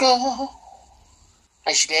it go.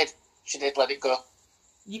 And she did. She did let it go.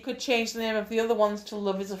 You could change the name of the other ones to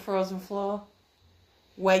Love is a Frozen Floor,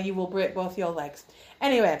 where you will break both your legs.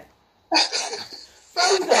 Anyway.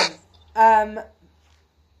 Frozen.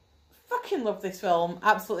 Fucking love this film.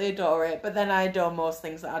 Absolutely adore it. But then I adore most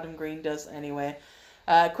things that Adam Green does anyway.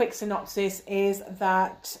 Quick synopsis is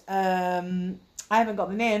that I haven't got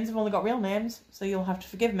the names. I've only got real names, so you'll have to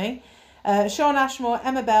forgive me. Shawn Ashmore,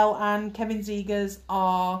 Emma Bell and Kevin Zegers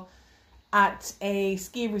are at a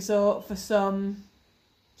ski resort for some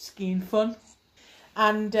skiing fun.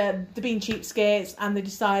 And they're being cheapskates and they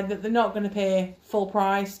decide that they're not going to pay full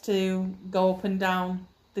price to go up and down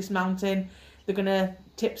this mountain. They're going to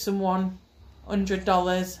tip someone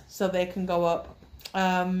 $100 so they can go up.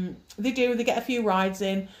 They get a few rides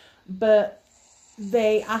in, but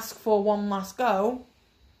they ask for one last go.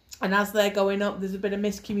 And as they're going up, there's a bit of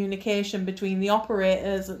miscommunication between the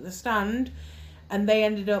operators at the stand, and they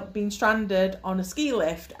ended up being stranded on a ski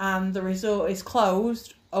lift, and the resort is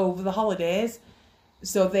closed over the holidays,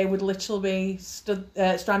 so they would literally be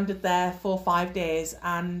stranded there for 5 days,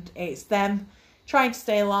 and it's them trying to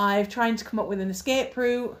stay alive, trying to come up with an escape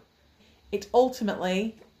route. It's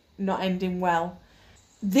ultimately not ending well.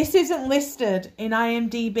 This isn't listed in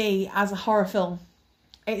IMDb as a horror film.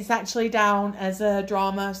 It's actually down as a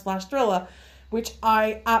drama/thriller, which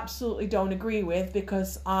I absolutely don't agree with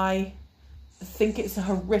because I think it's a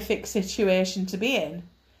horrific situation to be in.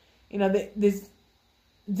 You know,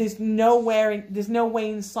 there's no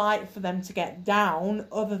way in sight for them to get down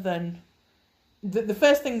other than the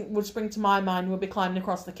first thing that would spring to my mind would be climbing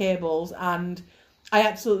across the cables, and I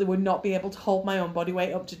absolutely would not be able to hold my own body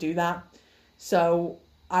weight up to do that. So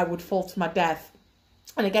I would fall to my death.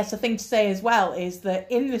 And I guess the thing to say as well is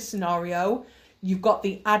that in this scenario, you've got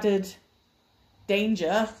the added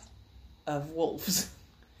danger of wolves.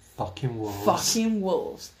 Fucking wolves. Fucking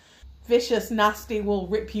wolves. Vicious, nasty, will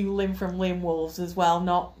rip you limb from limb wolves as well.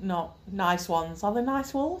 Not nice ones. Are there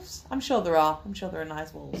nice wolves? I'm sure there are. I'm sure there are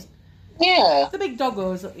nice wolves. Yeah. The big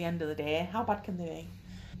doggos at the end of the day. How bad can they be?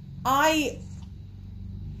 I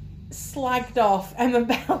slagged off Emma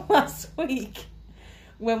Bell last week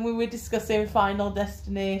when we were discussing Final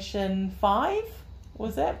Destination 5,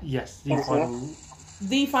 was it? Yes, the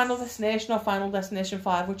Final Destination or Final Destination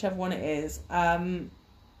 5, whichever one it is. And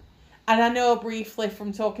I know briefly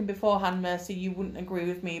from talking beforehand, Mercy, you wouldn't agree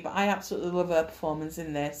with me, but I absolutely love her performance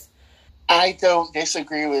in this. I don't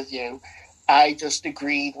disagree with you. I just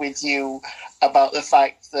agreed with you about the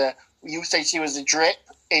fact that you said she was a drip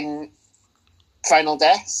in Final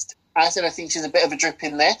Dest. I said I think she's a bit of a drip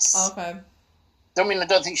in this. Okay. I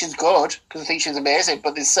don't think she's good, because I think she's amazing,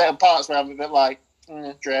 but there's certain parts where I'm a bit like,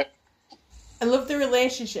 drip. I love the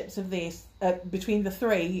relationships of these, between the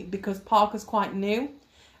three, because Parker's quite new,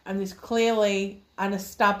 and there's clearly an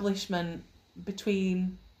establishment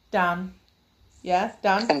between Dan. Yeah?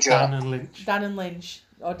 Dan? And Joe. Dan and Lynch. Dan and Lynch,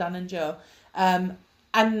 or Dan and Joe.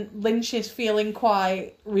 And Lynch is feeling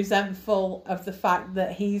quite resentful of the fact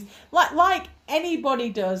that he's like anybody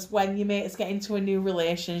does when your mates get into a new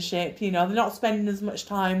relationship. You know, they're not spending as much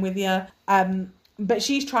time with you. But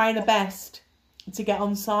she's trying her best to get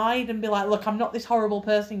on side and be like, look, I'm not this horrible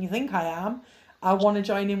person you think I am. I want to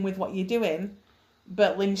join in with what you're doing.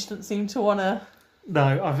 But Lynch doesn't seem to want to.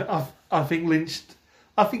 No, I think Lynch.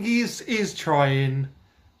 I think he is trying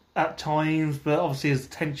at times, but obviously as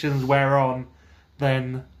tensions wear on,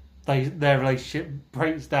 then their relationship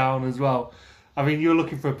breaks down as well. I mean, you were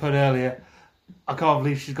looking for a pun earlier. I can't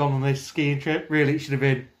believe she's gone on this skiing trip. Really, it should have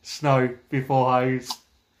been snow before hose.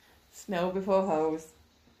 Snow before hose.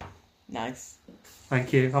 Nice.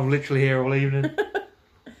 Thank you. I'm literally here all evening.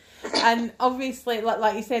 And obviously,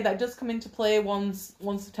 like you say, that does come into play once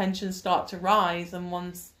the tensions start to rise and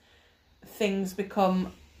once things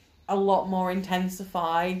become a lot more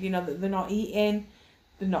intensified. You know, that they're not eating,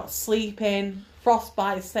 they're not sleeping,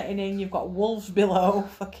 frostbite's setting in, you've got wolves below,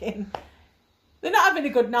 fucking... They're not having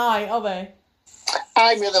a good night, are they?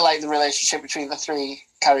 I really like the relationship between the three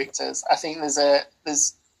characters. I think there's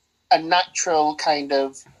a natural kind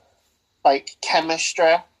of like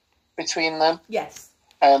chemistry between them. Yes.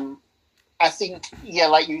 I think, yeah,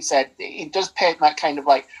 like you said, it does paint that kind of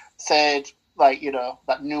like third, like, you know,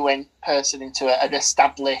 that new person into an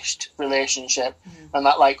established relationship and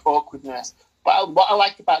that like awkwardness. But what I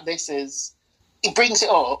like about this is he brings it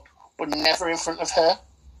up, but never in front of her.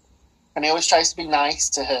 And he always tries to be nice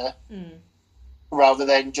to her rather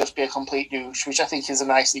than just be a complete douche, which I think is a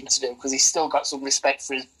nice thing to do because he's still got some respect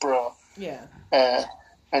for his bro. Yeah.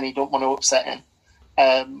 And he don't want to upset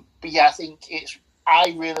him. But yeah,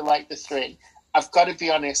 I really like the three. I've got to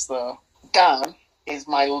be honest though, Dan is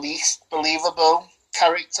my least believable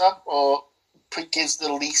character or gives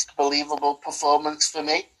the least believable performance for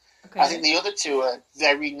me. Okay. I think the other two are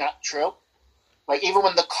very natural. Like, even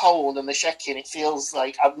when they're cold and they're shaking, it feels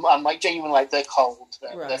like, I'm like, genuinely like, they're cold.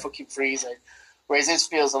 They're fucking freezing. Whereas his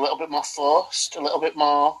feels a little bit more forced, a little bit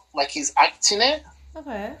more like he's acting it.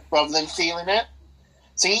 Okay. Rather than feeling it.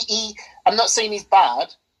 So I'm not saying he's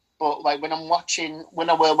bad, but like when I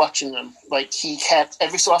were watching them, like he kept,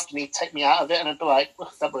 every so often he'd take me out of it and I'd be like,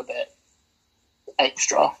 well, that was a bit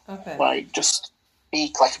extra. Okay. Like, just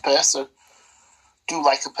speak like a person. Do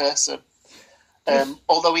like a person.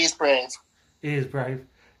 Although he is brave. He is brave.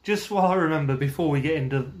 Just what I remember before we get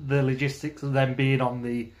into the logistics of them being on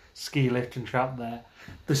the ski lift and trapped there,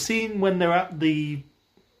 the scene when they're at the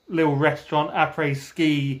little restaurant après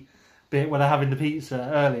ski bit where they're having the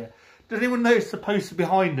pizza earlier. Did anyone notice the poster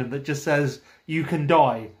behind them that just says "You can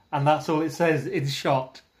die" and that's all it says in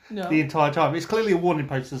shot the entire time? It's clearly a warning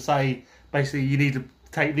poster to say basically you need to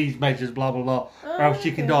take these measures, blah blah blah, or else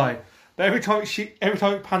you can die. But every time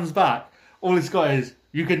it pans back, all it's got is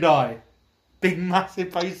 "You can die." Big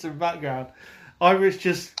massive poster in the background. Either it's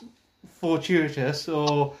just fortuitous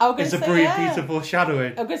or it's a brilliant piece of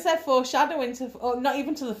foreshadowing. I'm going to say foreshadowing to, or not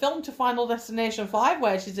even to the film, to Final Destination 5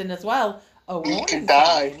 where she's in as well. You can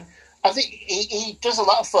die. I think he does a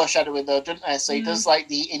lot of foreshadowing though, doesn't he? So he does like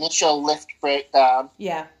the initial lift breakdown.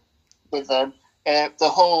 Yeah. With them. The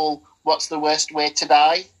whole what's the worst way to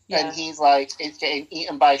die? Yeah. And he's like, it's getting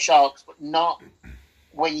eaten by sharks, but not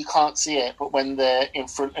when you can't see it, but when they're in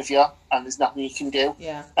front of you and there's nothing you can do.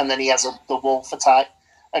 Yeah. And then he has the wolf attack.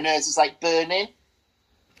 And hers is like burning.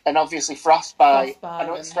 And obviously frostbite. I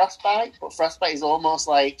know it's frostbite, but frostbite is almost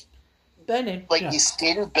like burning. Like your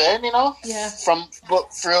skin burning off. Yeah.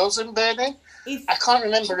 But frozen burning. I can't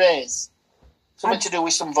remember his. Something to do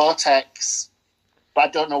with some vortex. But I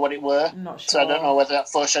don't know what it were. I'm not sure. So I don't know whether that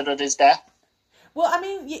foreshadowed his death. Well, I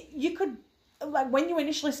mean, you could... Like, when you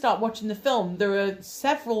initially start watching the film, there are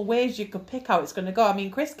several ways you could pick how it's going to go. I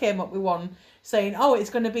mean, Chris came up with one saying,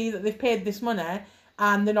 it's going to be that they've paid this money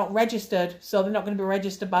and they're not registered, so they're not going to be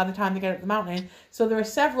registered by the time they get up the mountain. So there are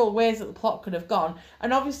several ways that the plot could have gone.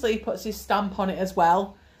 And obviously he puts his stamp on it as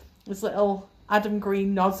well. This little Adam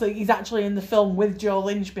Green nod. So he's actually in the film with Joe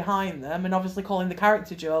Lynch behind them and obviously calling the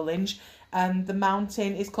character Joe Lynch. And the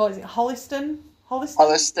mountain is called, is it Holliston?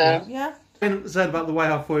 Holliston. Yeah. Said about the way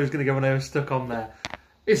I thought he was going to go when they were stuck on there.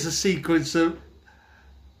 It's a sequence of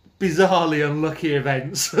bizarrely unlucky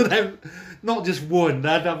events. Not just one,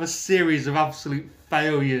 they'd have a series of absolute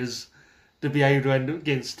failures to be able to end up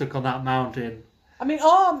getting stuck on that mountain. I mean,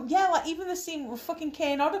 like even the scene where fucking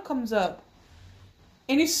Kane Hodder comes up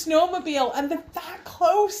in his snowmobile and they're that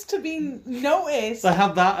close to being noticed. They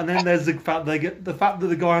have that, and then there's the fact that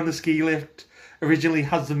the guy on the ski lift originally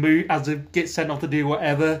gets sent off to do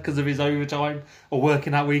whatever because of his overtime or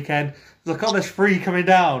working that weekend. It's like, there's 3 coming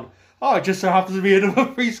down. It just so happens to be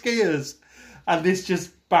another 3 skiers. And this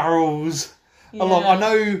just barrels along. I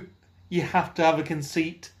know you have to have a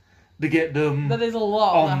conceit to get them but there's a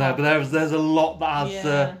lot on there, but there's a lot that has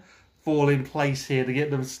to fall in place here to get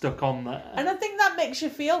them stuck on there. And I think that makes you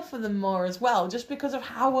feel for them more as well, just because of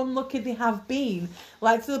how unlucky they have been.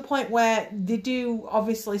 Like, to the point where they do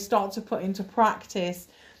obviously start to put into practice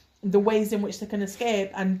the ways in which they can escape,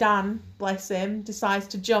 and Dan, bless him, decides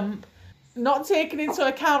to jump, not taking into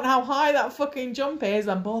account how high that fucking jump is,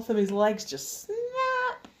 and both of his legs just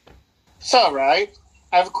snap. It's alright.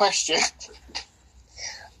 I have a question.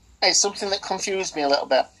 It's something that confused me a little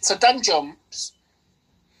bit. So Dan jumps,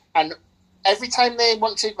 and every time they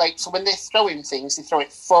want to, like, so when they throw him things, they throw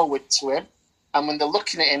it forward to him. And when they're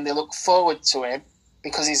looking at him, they look forward to him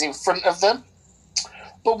because he's in front of them.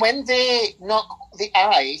 But when they knock the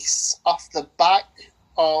ice off the back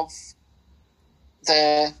of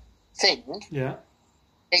the thing, Yeah.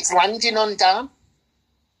 it's landing on Dan.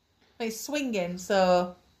 It's swinging,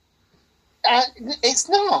 so... It's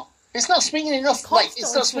not. It's not swinging enough.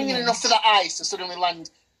 It's not swinging swinging. enough for the ice to suddenly land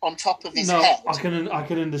on top of his No, head. I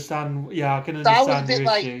can understand. Yeah, I can So I was a understand bit your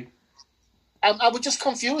like- issue. I was just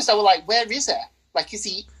confused. I was like, where is he? Like, is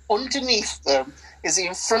he underneath them? Is he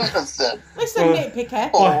in front of them? Listen, Well-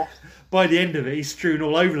 nitpicker. Or By the end of it, he's strewn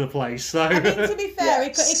all over the place. So I mean, to be fair,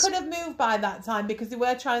 Yes. he could have moved by that time because they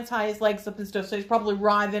were trying to tie his legs up and stuff, so he's probably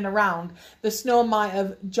writhing around. The snow might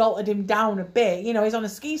have jolted him down a bit. You know, he's on a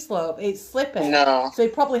ski slope. It's slipping. No. So he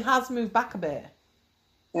probably has moved back a bit.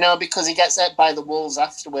 no, because he gets hit by the wolves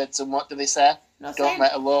afterwards, and what do they say? Not Don't saying-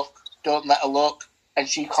 let her look. Don't let her look. And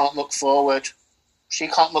she can't look forward. She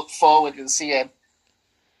can't look forward and see him.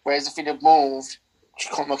 Whereas if he'd have moved, she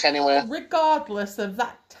can't look anywhere. Regardless of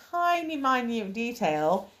that tiny, minute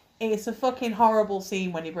detail, it's a fucking horrible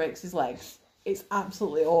scene when he breaks his legs. It's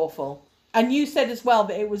absolutely awful. And you said as well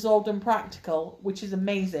that it was all done practical, which is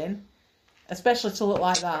amazing, especially to look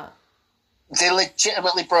like that. They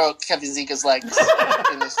legitimately broke Kevin Zeger's legs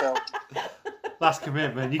in this film. that's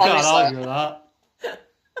commitment. You can't Honestly. argue with that.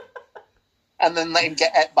 And then let him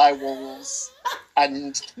get ate by wolves.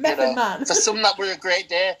 And, Method man. for some that were a great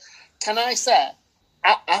day. Can I say,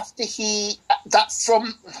 after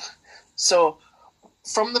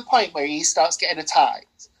from the point where he starts getting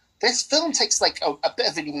attacked, this film takes like a bit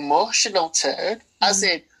of an emotional turn. As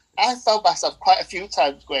in, I felt myself quite a few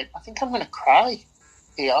times going, I think I'm going to cry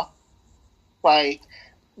here. Like,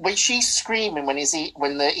 when she's screaming when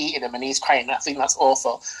they're eating him and he's crying, I think that's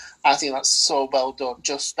awful. I think that's so well done.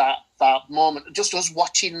 Just that moment, just us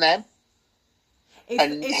watching them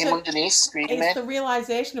and him underneath screaming. It's the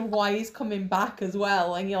realization of why he's coming back as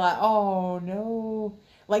well, and you're like, oh no.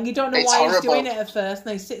 Like, you don't know It's why horrible. he's doing it at first, and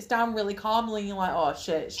then he sits down really calmly, and you're like, oh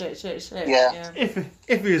shit. Yeah.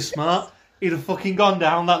 If he was smart, he'd have fucking gone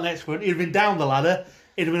down that next one. He'd have been down the ladder.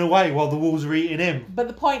 He'd have been away while the wolves were eating him. But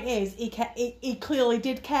the point is, he clearly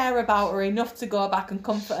did care about her enough to go back and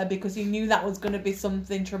comfort her because he knew that was going to be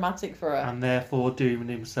something traumatic for her. And therefore dooming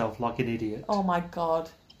himself like an idiot. Oh my god.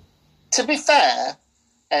 To be fair,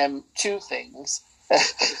 two things.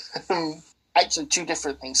 Actually, two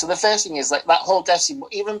different things. So the first thing is, like, that whole death scene,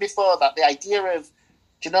 even before that, the idea of,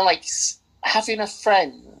 like, having a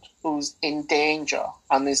friend who's in danger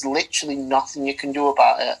and there's literally nothing you can do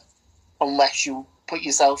about it unless you put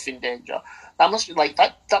yourself in danger. That must be like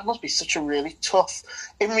that must be such a really tough,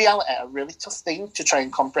 in reality, a really tough thing to try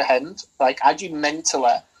and comprehend. Like, how do you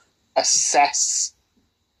mentally assess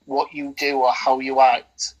what you do or how you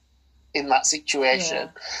act in that situation? Yeah.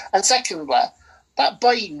 And secondly, that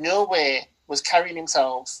boy no way was carrying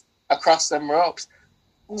himself across them ropes.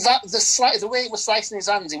 The way it was slicing his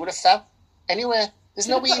hands, he would have fell anyway. There's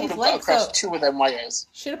no Should've way put he would his have got legs across up. two of them wires.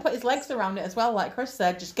 Should have put his legs around it as well, like Chris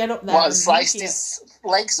said. Just get up there. What, and sliced nuke it. his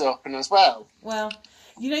legs open as well? Well,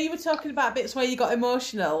 you were talking about bits where you got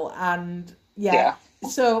emotional, and Yeah.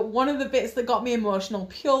 So one of the bits that got me emotional,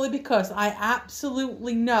 purely because I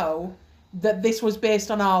absolutely know that this was based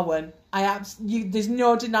on Arwen. There's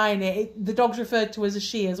no denying it. The dog's referred to as a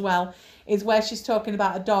she as well. Is where she's talking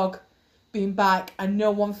about a dog being back and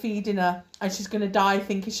no one feeding her, and she's gonna die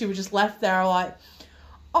thinking she was just left there. Like,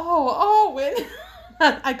 oh, Arwen.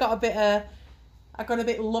 I got a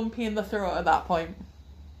bit lumpy in the throat at that point.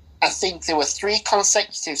 I think there were 3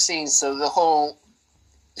 consecutive scenes, so the whole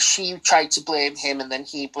she tried to blame him and then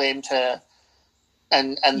he blamed her,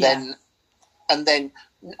 and then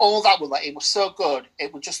all that was like, it was so good.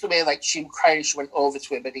 It was just the way, like, she cried, she went over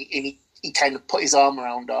to him and he kind of put his arm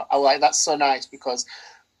around her. I was like, that's so nice, because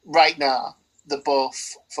right now they're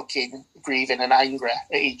both fucking grieving and angry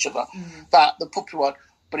at each other. That the puppy one,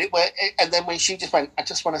 and then when she just went, I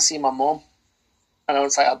just want to see my mum, and I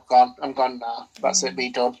was like, I'm gone now. That's it, be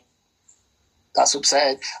done. That's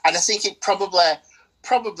upsetting, and I think it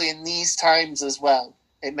probably in these times as well,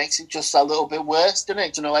 it makes it just a little bit worse, doesn't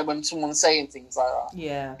it? You know, like when someone's saying things like that.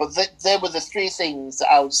 Yeah. But there were the 3 things that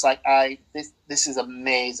I was like, this is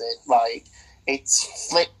amazing. Like, it's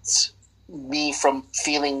flipped me from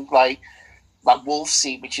feeling like wolf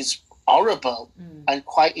scene, which is horrible and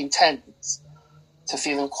quite intense, to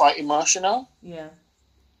feeling quite emotional. Yeah.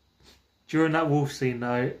 During that wolf scene,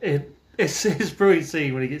 though, it's a brilliant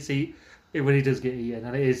scene when he does get eaten,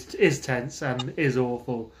 and it is tense and is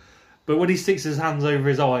awful. But when he sticks his hands over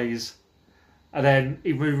his eyes, and then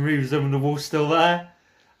he removes them, and the wolf's still there,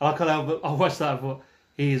 I can't help but I watched that and thought,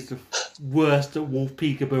 he is the worst wolf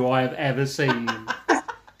peekaboo I have ever seen.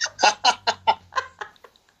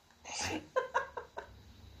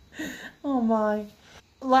 Oh my.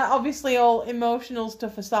 Like, obviously, all emotional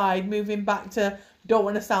stuff aside, moving back to, don't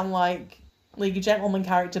want to sound like League of Gentlemen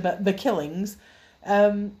character, but the killings.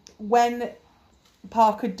 When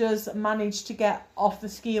Parker does manage to get off the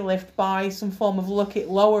ski lift by some form of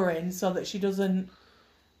lowering so that she doesn't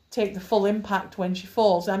take the full impact when she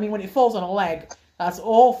falls. I mean, when it falls on a leg, that's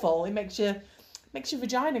awful. It makes your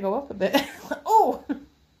vagina go up a bit. Oh!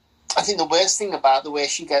 I think the worst thing about the way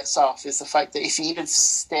she gets off is the fact that if he'd have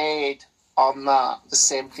stayed on that, the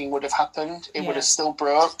same thing would have happened. It would have still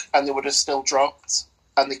broke, and they would have still dropped,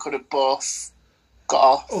 and they could have both got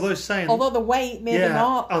off. Although the weight, maybe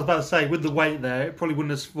not. I was about to say, with the weight there, it probably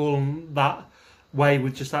wouldn't have fallen that way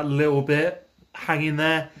with just that little bit hanging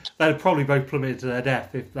there. They'd have probably both plummeted to their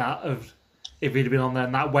death if he'd have been on there,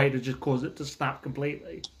 and that weight had just caused it to snap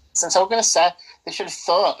completely. Since I was going to say, they should have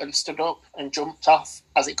thought and stood up and jumped off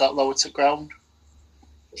as it got lower to ground.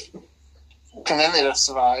 And then they'd have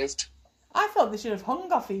survived. I thought they should have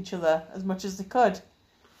hung off each other as much as they could.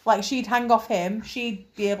 Like, she'd hang off him, she'd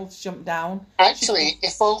be able to jump down. Actually,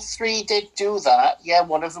 if all three did do that,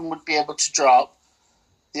 one of them would be able to drop.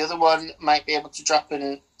 The other one might be able to drop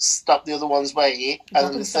and stop the other one's weight. And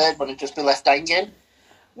then the third one would just be left hanging.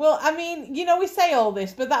 Well, I mean, we say all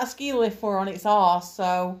this, but that ski lift were on its arse,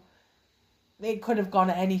 so it could have gone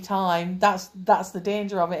at any time. That's the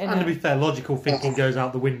danger of it, isn't it? And to be fair, logical thinking goes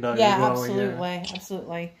out the window yeah, as well.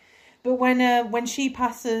 Absolutely. But when she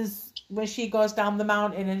goes down the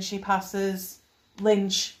mountain and she passes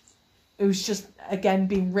Lynch, who's just, again,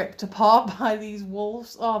 being ripped apart by these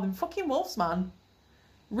wolves. Oh, them fucking wolves, man.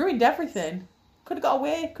 Ruined everything. Could have got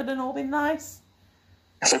away, could have all been nice.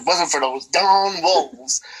 If it wasn't for those darn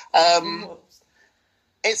wolves.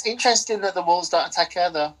 It's interesting that the wolves don't attack her,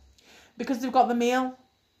 though. Because they've got the meal.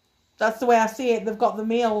 That's the way I see it. They've got the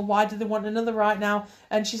meal. Why do they want another right now?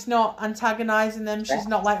 And she's not antagonising them. She's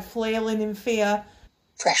not, like, flailing in fear.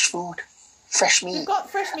 Fresh food. Fresh meat. They've got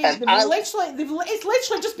fresh meat. It's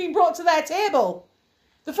literally just been brought to their table.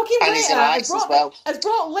 The fucking waiter has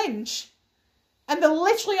brought Lynch. And they're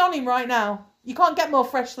literally on him right now. You can't get more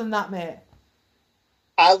fresh than that, mate.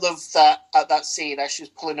 I love that at that scene as she's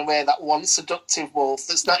pulling away that one seductive wolf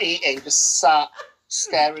that's not eating, just sat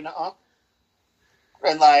staring at her.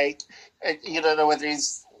 And, like, you don't know whether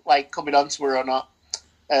he's, like, coming onto her or not.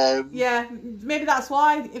 Yeah, maybe that's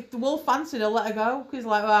why. If the wolf fancied her, let her go. Because,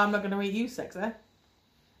 like, well, I'm not going to eat you, sexy.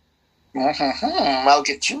 I'll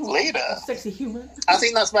get you later. Sexy human. I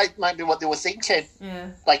think that's might be what they were thinking. Yeah.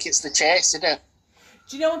 Like, it's the chase, isn't it?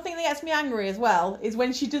 Do you know one thing that gets me angry as well? Is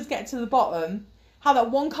when she does get to the bottom, how that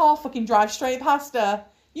one car fucking drives straight past her.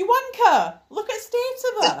 You wanker! Look at the state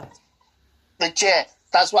of her. Legit.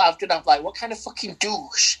 That's what I've done. I'm like, what kind of fucking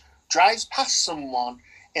douche drives past someone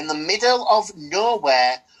in the middle of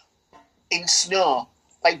nowhere in snow?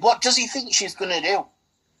 Like, what does he think she's going to do?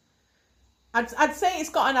 I'd say it's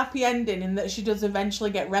got an happy ending in that she does eventually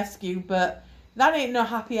get rescued, but that ain't no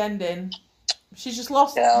happy ending. She's just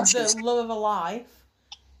lost the love of her life.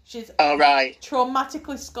 She's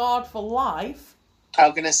traumatically scarred for life. I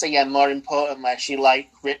was going to say, yeah, more importantly, she, like,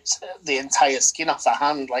 ripped the entire skin off her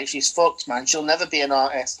hand. Like, she's fucked, man. She'll never be an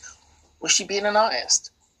artist. Was she being an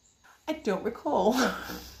artist? I don't recall.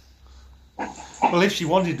 Well, if she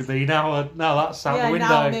wanted to be, now that's out the window. Yeah,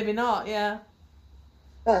 now maybe not, yeah.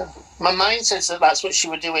 My mind says that that's what she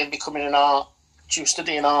was doing, becoming an art. She was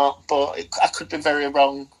studying art, but I could be very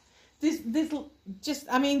wrong. Just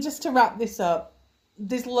to wrap this up,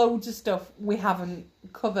 there's loads of stuff we haven't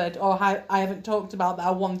covered or I haven't talked about that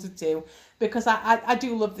I wanted to, because I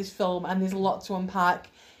do love this film and there's a lot to unpack.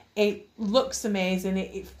 It looks amazing.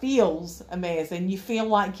 It feels amazing. You feel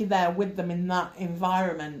like you're there with them in that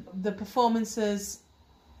environment. The performances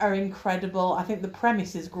are incredible. I think the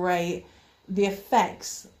premise is great. The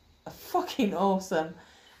effects are fucking awesome.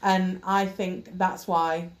 And I think that's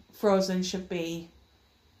why Frozen should be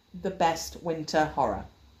the best winter horror.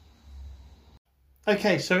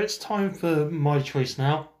 Okay, so it's time for my choice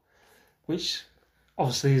now, which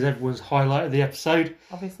obviously is everyone's highlight of the episode.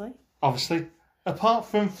 Obviously. Apart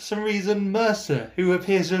from, for some reason, Mercer, who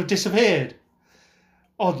appears to have disappeared.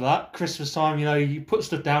 Odd that, Christmas time, you put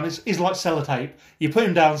stuff down, it's like sellotape. You put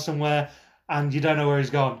him down somewhere and you don't know where he's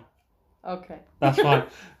gone. Okay. That's fine.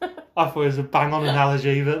 I thought it was a bang-on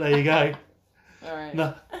analogy, but there you go. All right.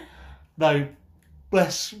 No,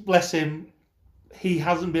 bless him. He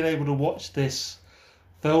hasn't been able to watch this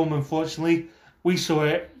film, unfortunately. We saw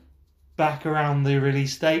it back around the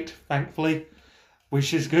release date, thankfully.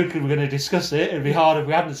 which is good because we're going to discuss it. It'd be hard if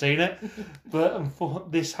we hadn't seen it.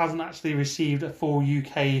 But this hasn't actually received a full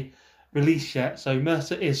UK release yet. So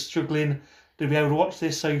Mercer is struggling to be able to watch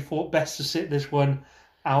this, so he thought best to sit this one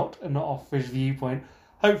out and not offer his viewpoint.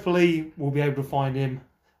 Hopefully we'll be able to find him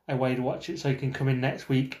a way to watch it so he can come in next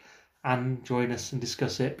week and join us and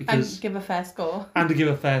discuss it. Because And give a fair score. And to give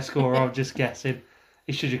a fair score, I'm just guessing.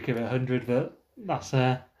 He should just give it 100, but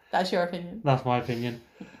That's your opinion. that's my opinion.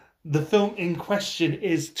 The film in question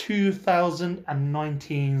is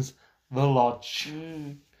 2019's The Lodge.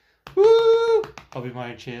 Woo! I'll be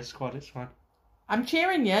my own cheer squad, it's fine. I'm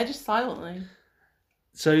cheering, yeah, just silently.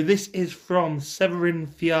 So this is from Severin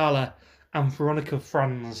Fiala and Veronica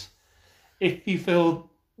Franz. If you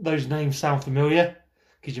feel those names sound familiar,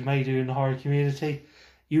 because you may do in the horror community,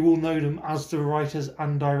 you will know them as the writers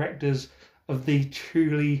and directors of the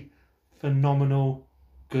truly phenomenal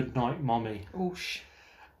Goodnight Mommy. Oosh.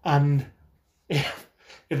 And if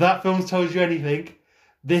that film tells you anything,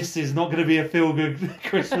 this is not going to be a feel-good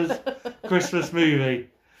Christmas movie.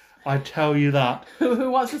 I tell you that. Who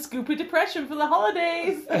wants a scoop of depression for the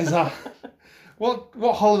holidays?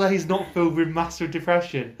 What holiday is not filled with massive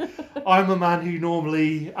depression? I'm a man who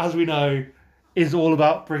normally, as we know, is all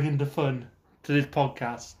about bringing the fun to this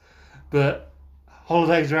podcast. But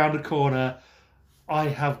holidays around the corner, I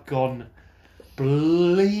have gone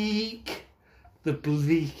bleak. The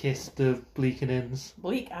bleakest of bleakenings.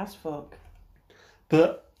 Bleak as fuck.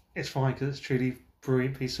 But it's fine because it's a truly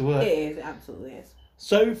brilliant piece of work. It is, it absolutely is.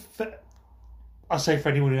 So, I say for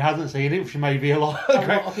anyone who hasn't seen it, which may be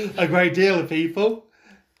a great deal of people,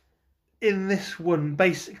 in this one,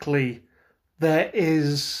 basically, there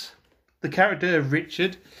is the character of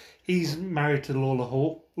Richard. He's married to Laura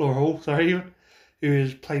Hall, who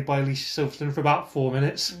is played by Alicia Silverstone for about 4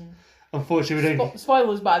 minutes. Unfortunately, we don't...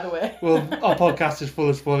 Spoilers, by the way. Well, our podcast is full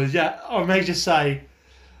of spoilers. Yeah, I may just say,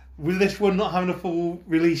 with this one not having a full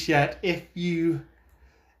release yet, if you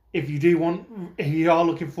are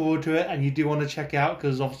looking forward to it and you do want to check it out,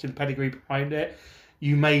 because obviously the pedigree behind it,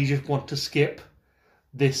 you may just want to skip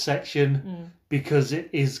this section because it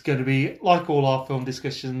is going to be, like all our film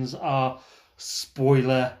discussions, are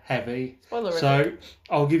spoiler heavy. So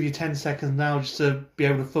I'll give you 10 seconds now just to be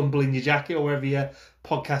able to fumble in your jacket or wherever your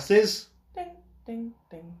podcast is. Ding, ding,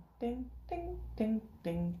 ding, ding, ding, ding,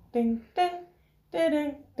 ding, ding, ding,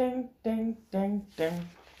 ding, ding, ding, ding, ding.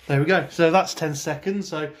 There we go. So that's 10 seconds.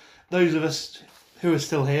 So those of us who are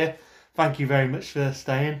still here, thank you very much for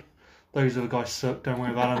staying. Those other guys suck. Don't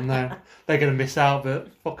worry about them. They're going to miss out,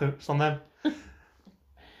 but fuck it, it's on them.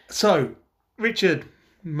 So, Richard,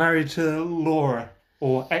 married to Laura,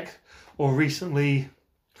 or recently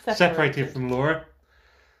separated from Laura,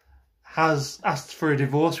 has asked for a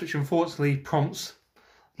divorce, which unfortunately prompts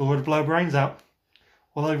Laura to blow brains out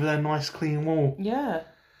all over their nice clean wall. Yeah,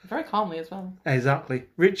 very calmly as well. Exactly.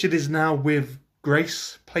 Richard is now with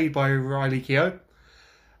Grace, played by Riley Keough,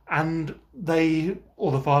 and the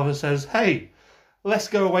father says, "Hey, let's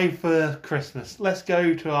go away for Christmas. Let's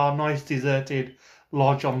go to our nice deserted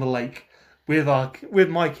lodge on the lake with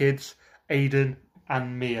my kids, Aidan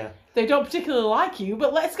and Mia." They don't particularly like you,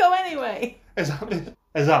 but let's go anyway. Exactly.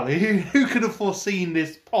 Who could have foreseen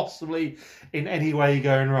this possibly in any way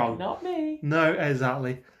going wrong? Not me. No,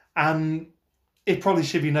 exactly. And it probably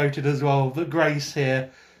should be noted as well that Grace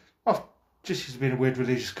here, just she's been a weird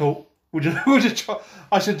religious cult.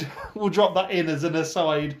 We'll drop that in as an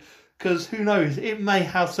aside, because who knows, it may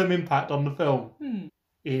have some impact on the film.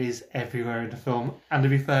 It is everywhere in the film, and to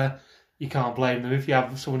be fair, you can't blame them. If you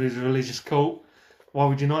have someone who's a religious cult, why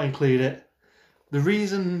would you not include it? The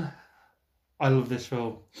reason I love this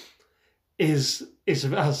film is,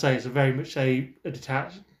 as I say, it's very much a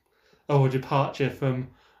departure from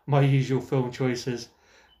my usual film choices.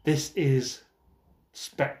 This is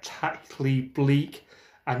spectacularly bleak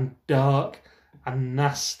and dark and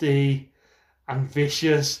nasty and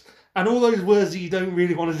vicious and all those words that you don't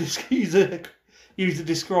really want to use to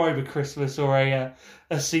describe a Christmas or a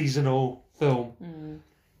seasonal film.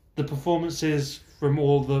 The performances from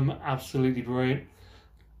all of them absolutely brilliant.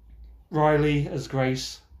 Riley as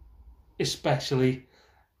Grace, especially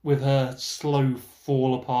with her slow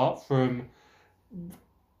fall apart from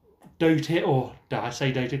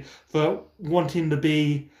for wanting to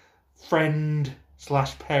be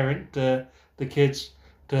friend/parent to the kids,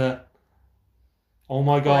 to, oh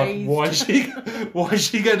my god, Raised. what is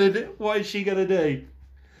she gonna do?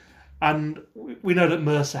 And we know that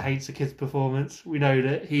Mercer hates the kid's performance. We know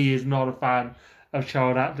that he is not a fan of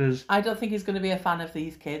child actors. I don't think he's going to be a fan of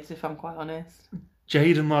these kids, if I'm quite honest.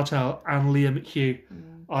 Jaden Martell and Leah McHugh,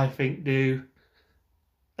 I think, do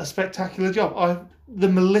a spectacular job. The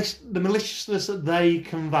maliciousness that they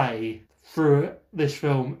convey through this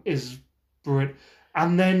film is brilliant.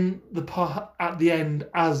 And then the part at the end,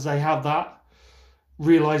 as they have that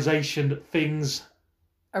realization that things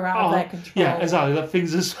are out of their control. Yeah, exactly. That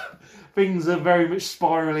things are very much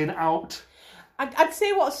spiraling out. I'd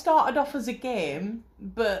say what started off as a game,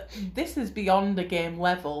 but this is beyond a game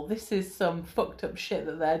level. This is some fucked up shit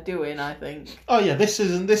that they're doing, I think. Oh yeah, this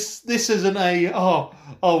isn't a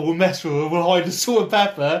we'll mess with her, we'll hide a salt and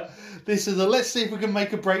pepper. This is a let's see if we can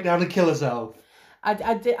make a breakdown and kill herself.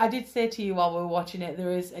 I did say to you while we were watching it,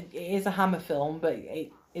 it is a Hammer film, but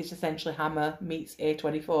it's essentially Hammer meets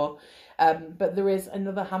A24. But there is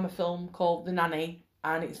another Hammer film called The Nanny,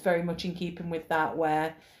 and it's very much in keeping with that,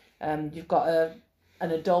 where you've got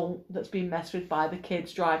an adult that's been messed with by the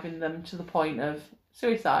kids, driving them to the point of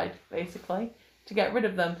suicide, basically, to get rid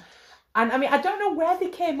of them. And I mean, I don't know where they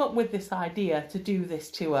came up with this idea to do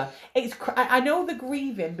this to her. I know they're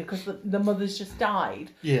grieving because the mother's just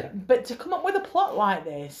died. Yeah. But to come up with a plot like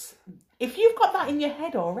this, if you've got that in your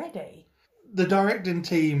head already... The directing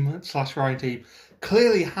team / writing team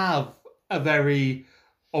clearly have a very,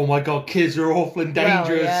 oh my god, kids are awful and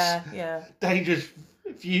dangerous, dangerous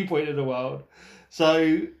viewpoint of the world.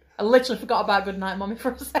 So... I literally forgot about Goodnight Mommy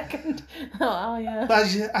for a second. Oh, yeah.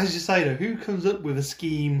 But as you say, though, who comes up with a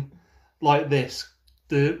scheme like this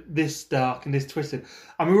dark and this twisted?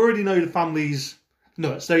 I mean, we already know the family's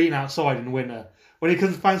nuts. They're eating outside in the winter. When it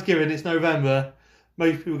comes to Thanksgiving, it's November.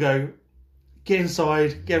 Most people go, get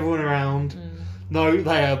inside, get everyone around. No,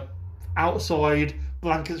 they are outside,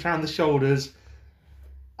 blankets around the shoulders.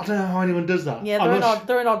 I don't know how anyone does that. Yeah,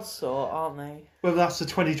 they're an odd sort, aren't they? Whether that's the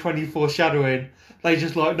 2020 foreshadowing, they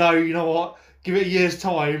just like, no, you know what? Give it a year's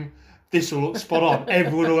time. This will look spot on.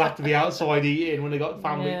 Everyone will have to be outside eating when they got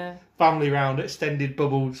family around, extended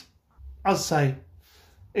bubbles. As I say,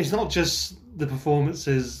 it's not just the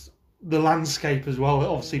performances, the landscape as well. It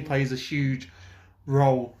obviously plays a huge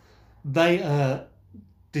role. They are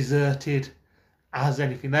deserted as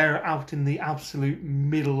anything. They're out in the absolute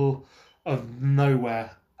middle of nowhere.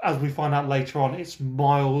 As we find out later on, it's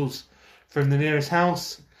miles from the nearest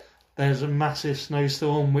house. There's a massive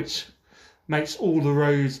snowstorm which makes all the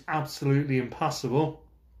roads absolutely impassable.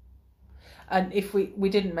 And if we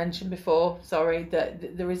didn't mention before, sorry,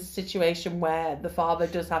 that there is a situation where the father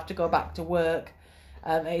does have to go back to work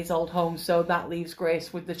at his old home, so that leaves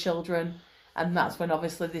Grace with the children, and that's when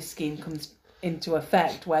obviously this scheme comes into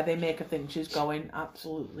effect, where they make her think she's going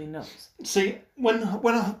absolutely nuts. See, when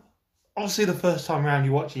obviously the first time around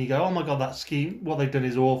you watch it, you go, oh my god, that scheme, what they've done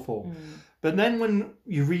is awful. But then when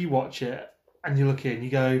you rewatch it and you look in, you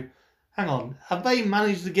go, hang on, have they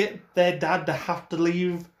managed to get their dad to have to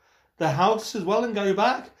leave the house as well and go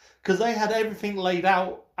back? Because they had everything laid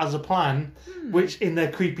out as a plan, which in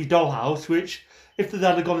their creepy dollhouse, which if the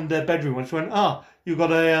dad had gone in their bedroom and went, you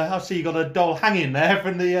got a doll hanging there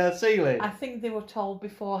from the ceiling. I think they were told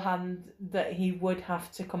beforehand that he would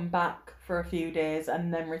have to come back for a few days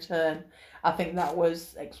and then return. I think that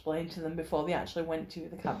was explained to them before they actually went to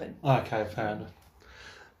the cabin. Okay, fair enough.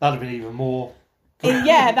 That'd have been even more...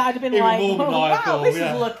 Yeah, that'd have been even like, more maniacal, wow, this is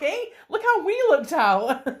lucky. Look how we looked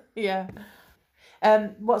out. Yeah.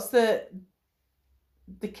 What's the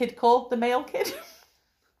kid called? The male kid?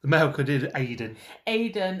 The male kid is Aiden.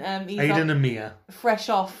 Aiden. He's Aiden and Mia. Fresh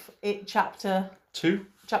off it, chapter 2?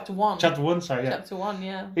 Chapter 1. Chapter 1, sorry, yeah. Chapter 1,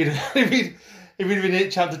 yeah. If he'd been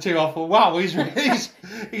in chapter 2, I thought, wow, he's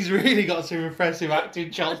really got some impressive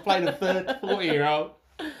acting chops playing a 40-year-old.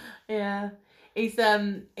 Yeah. He's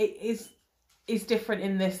different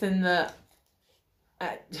in this in that...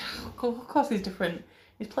 of course he's different.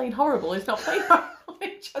 He's playing horrible. He's not playing horrible.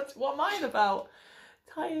 What am I about?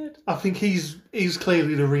 Tired. I think he's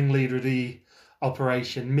clearly the ringleader of the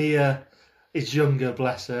operation. Mia is younger,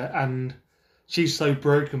 bless her, and she's so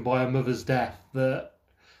broken by her mother's death that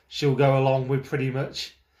she'll go along with pretty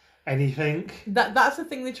much anything. That's the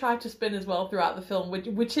thing they try to spin as well throughout the film,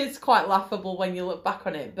 which is quite laughable when you look back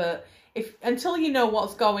on it. But until you know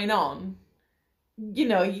what's going on, you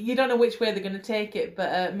don't know which way they're going to take it.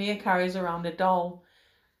 But Mia carries around a doll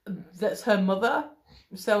that's her mother,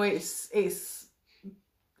 so it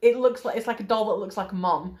looks like, it's like a doll that looks like a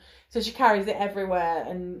mom. So she carries it everywhere,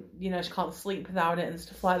 and she can't sleep without it and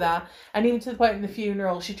stuff like that. And even to the point in the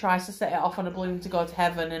funeral, she tries to set it off on a balloon to go to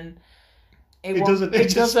heaven, and it doesn't. It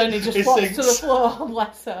just flops to the floor.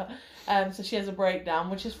 Bless her. So she has a breakdown,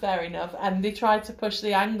 which is fair enough. And they tried to push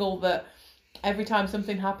the angle that every time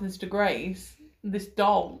something happens to Grace, this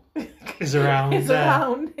doll is around. It's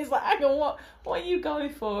like, hang on, what are you going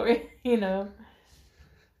for? But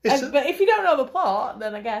if you don't know the plot,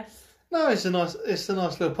 then I guess No, it's a nice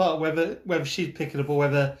little part. Whether she's picking up or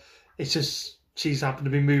whether it's just she's happened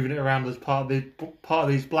to be moving it around as part of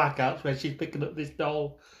these blackouts where she's picking up this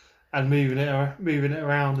doll and moving it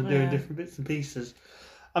around and doing different bits and pieces.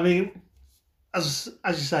 I mean, as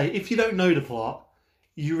you say, if you don't know the plot,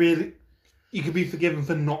 you could be forgiven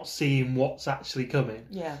for not seeing what's actually coming.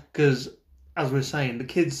 Yeah. Because as we were saying, the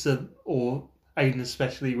kids or Aiden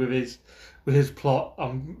especially with his plot,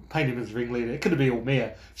 I'm painting him as the ringleader. It could be all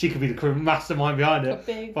Mia. She could be the mastermind behind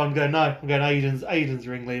it. But I'm going Aiden's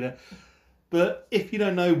ringleader. But if you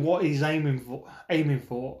don't know what he's aiming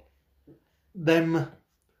for, them,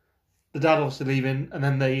 the dad obviously leaving, and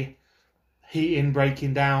then the heating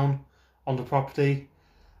breaking down on the property,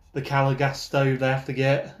 the Cala gas stove they have to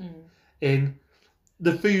get in,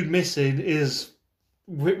 the food missing is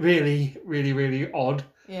really, really, really odd.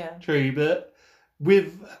 Yeah. True, but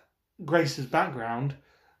with Grace's background,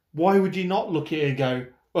 why would you not look at it and go,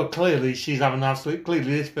 well, clearly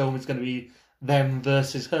this film is going to be them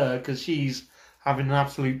versus her, because she's having an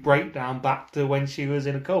absolute breakdown back to when she was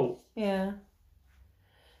in a cult. Yeah.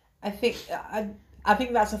 I think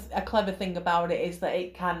that's a clever thing about it, is that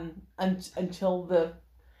it can, until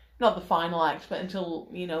not the final act, but until,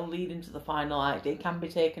 leading to the final act, it can be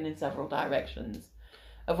taken in several directions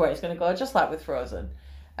of where it's going to go, just like with Frozen.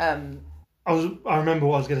 I remember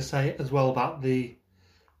what I was going to say as well about the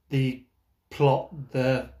plot,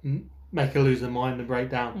 the make her lose her mind and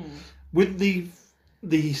break down. With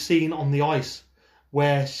the scene on the ice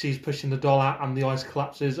where she's pushing the doll out and the ice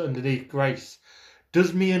collapses underneath Grace.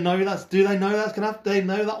 Does Mia know that? Do they know that's going to happen? Do they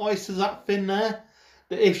know that ice is that thin there?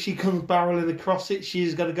 That if she comes barreling across it,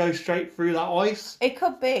 she's going to go straight through that ice? It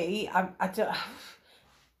could be. I don't...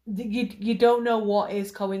 You don't know what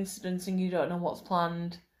is coincidence and you don't know what's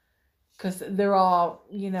planned. Because there are,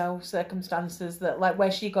 circumstances that, like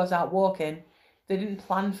where she goes out walking, they didn't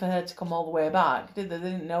plan for her to come all the way back, did they?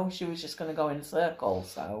 They didn't know she was just going to go in a circle,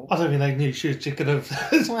 so... I don't think they knew she was just going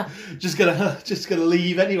to just gonna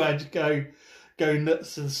leave anyway and just go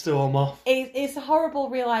nuts and storm off. It's a horrible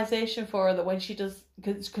realisation for her that when she does...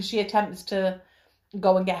 Because she attempts to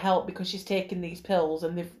go and get help because she's taking these pills,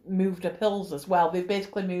 and they've moved her pills as well. They've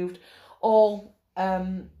basically moved all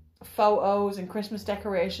photos and Christmas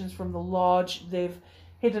decorations from the lodge. They've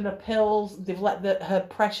hidden her pills. They've let her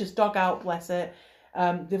precious dog out, bless it.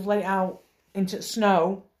 They've let it out into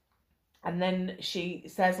snow. And then she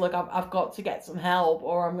says, look, I've got to get some help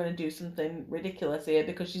or I'm going to do something ridiculous here,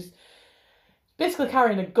 because she's basically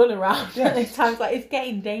carrying a gun around at these times. Like, it's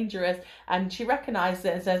getting dangerous. And she recognises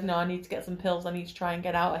it and says, no, I need to get some pills. I need to try and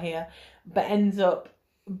get out of here. But ends up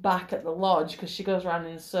back at the lodge because she goes around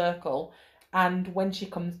in a circle. And when she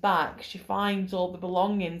comes back, she finds all the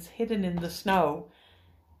belongings hidden in the snow.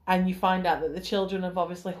 And you find out that the children have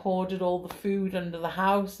obviously hoarded all the food under the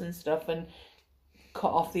house and stuff and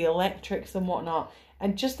cut off the electrics and whatnot.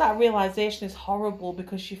 And just that realisation is horrible,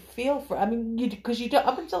 because you feel for... I mean, because you don't...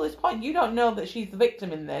 Up until this point, you don't know that she's the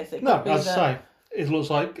victim in this. No, as I say, it looks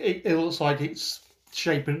like it's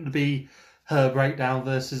shaping to be her breakdown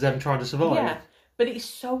versus them trying to survive. Yeah, but it's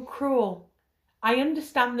so cruel. I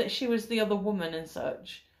understand that she was the other woman and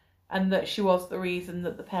such, and that she was the reason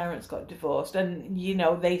that the parents got divorced, and,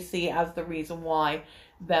 they see it as the reason why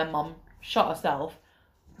their mum shot herself.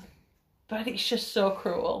 But it's just so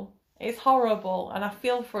cruel. It's horrible, and I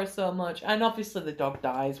feel for her so much. And obviously the dog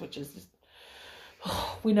dies, which is just...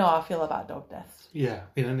 we know how I feel about dog deaths. Yeah,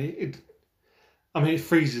 it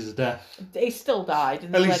freezes to death. He still died,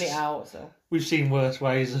 and they let it out, so... We've seen worse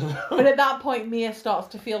ways of... But at that point, Mia starts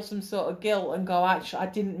to feel some sort of guilt and go, actually, I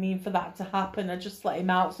didn't mean for that to happen. I just let him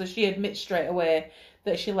out. So she admits straight away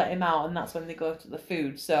that she let him out, and that's when they go to the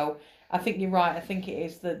food. So I think you're right. I think it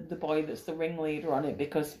is the boy that's the ringleader on it,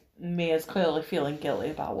 because Mia's clearly feeling guilty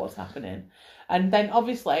about what's happening. And then,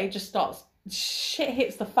 obviously, it just starts... Shit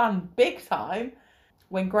hits the fan big time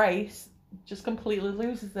when Grace just completely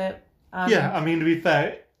loses it. Yeah, I mean, to be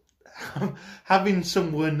fair, having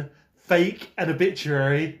someone fake an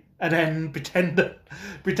obituary and then pretend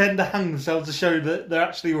to hang themselves to show that they're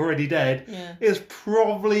actually already dead is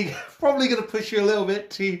probably going to push you a little bit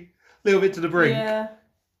to the brink. Yeah,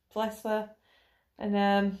 bless her.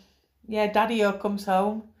 And Daddy-O comes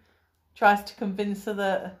home, tries to convince her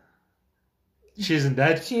that she isn't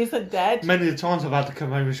dead. She isn't dead. Many of the times I've had to come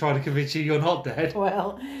home and try to convince you you're not dead.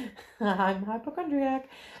 Well, I'm hypochondriac.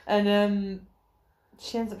 And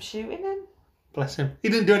she ends up shooting him. Bless him. He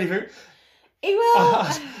didn't do anything. He will.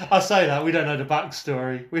 I say that. We don't know the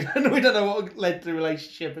backstory. We don't know what led to the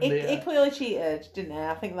relationship. He clearly cheated, didn't he?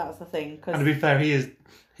 I think that's the thing. And to be fair, he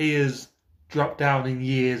is dropped down in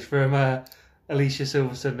years from Alicia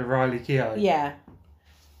Silverstone to Riley Keough. Yeah.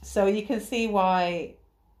 So you can see why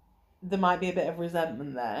there might be a bit of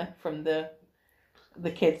resentment there from the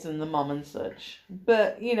kids and the mom and such.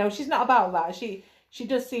 But, you know, she's not about that. She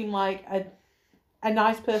does seem like a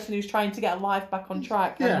nice person who's trying to get life back on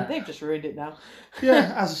track. Yeah. And they've just ruined it now.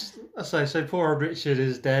 Yeah, as I say, so poor old Richard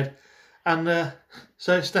is dead. And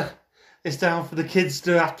so it's down for the kids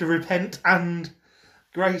to have to repent and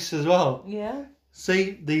Grace as well. Yeah.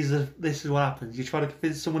 See, this is what happens. You try to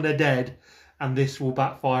convince someone they're dead and this will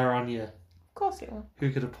backfire on you. Of course it will.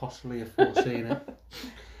 Who could have possibly have foreseen it?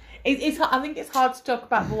 I think it's hard to talk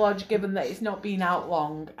about The Lodge given that it's not been out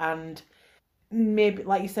long and maybe,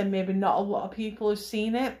 like you said, maybe not a lot of people have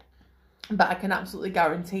seen it. But I can absolutely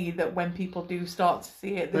guarantee that when people do start to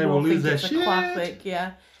see it, they will think it's a classic.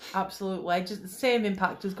 Yeah, absolutely. Just the same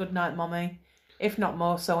impact as Goodnight Mommy, if not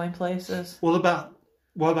more so in places. What about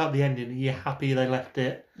the ending? Are you happy they left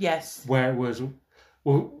it? Yes. Where it was?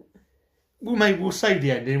 We'll save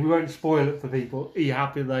the ending. We won't spoil it for people. Are you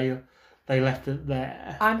happy they left it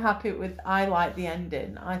there? I'm happy with. I like the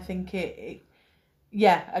ending. I think it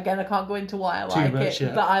yeah. Again, I can't go into why I like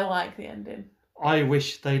it, but I like the ending. I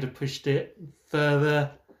wish they'd have pushed it further,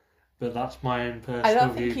 but that's my own personal viewpoint. I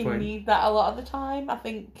don't think you need that a lot of the time. I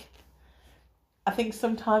think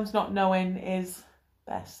sometimes not knowing is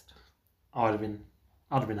best. I'd have been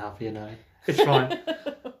happier now. It's fine.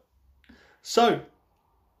 So,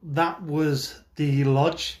 that was The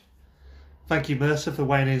Lodge. Thank you, Mercer, for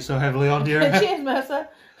weighing in so heavily on your... Cheers, Mercer.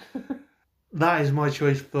 That is my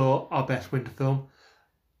choice for our best winter film.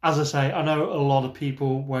 As I say, I know a lot of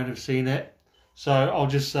people won't have seen it, so I'll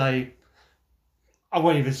just say, I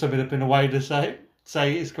won't even sum it up in a way to say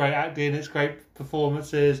it's great acting, it's great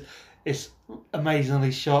performances, it's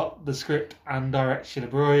amazingly shot, the script and direction are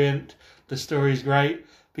brilliant, the story's great,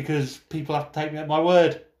 because people have to take me at my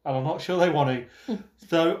word, and I'm not sure they want to.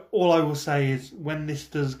 So all I will say is, when this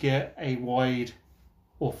does get a wide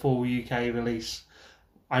or full UK release,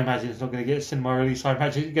 I imagine it's not going to get a cinema release, I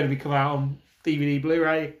imagine it's going to be coming out on DVD,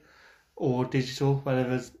 Blu-ray, or digital,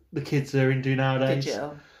 whatever the kids are into nowadays.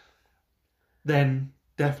 Digital. Then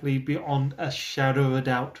definitely beyond a shadow of a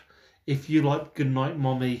doubt, if you like Goodnight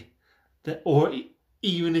Mommy, or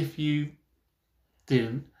even if you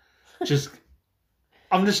didn't,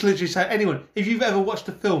 I'm just literally saying, anyone, if you've ever watched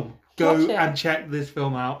a film, go and check this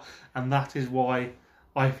film out, and that is why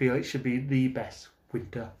I feel it should be the best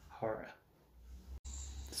winter horror.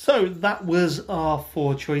 So that was our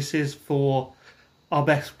 4 choices for our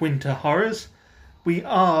best winter horrors. We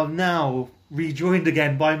are now rejoined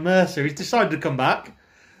again by Mercer. He's decided to come back.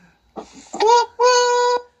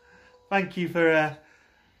 Thank you for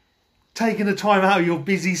taking the time out of your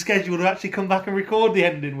busy schedule to actually come back and record the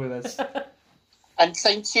ending with us. And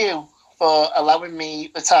thank you for allowing me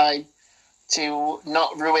the time to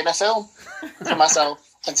not ruin a film for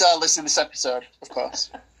myself until I listen to this episode, of course.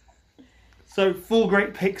 So 4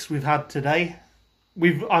 great picks we've had today.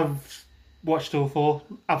 I've watched all 4.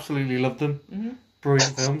 Absolutely loved them. Mm-hmm.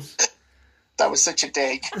 Brilliant films. That was such a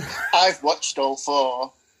dig. I've watched all 4.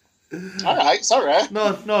 All right, sorry.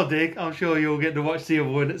 No dig. I'm sure you'll get to watch the other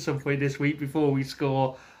one at some point this week before we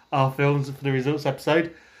score our films for the results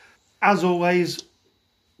episode. As always,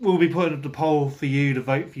 we'll be putting up the poll for you to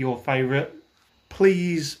vote for your favourite.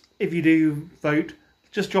 Please, if you do vote,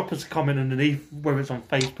 just drop us a comment underneath, whether it's on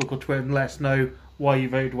Facebook or Twitter, and let us know why you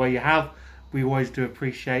voted the way you have. We always do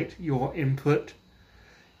appreciate your input.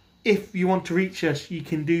 If you want to reach us, you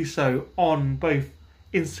can do so on both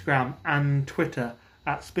Instagram and Twitter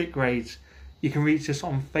at SpitGrades. You can reach us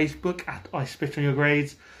on Facebook at I Spit On Your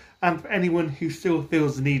Grades. And for anyone who still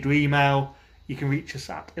feels the need to email, you can reach us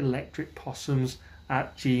at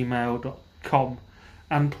electricpossums@gmail.com.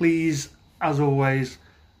 And please, as always,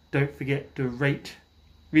 don't forget to rate,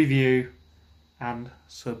 review, and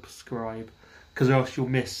subscribe, because else you'll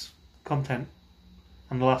miss content.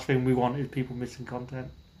 And the last thing we want is people missing content.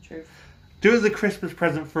 True. Do it as a Christmas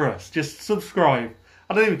present for us. Just subscribe.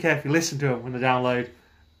 I don't even care if you listen to them when they download.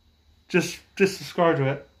 Just subscribe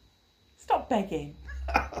to it. Stop begging.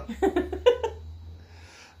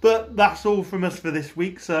 But that's all from us for this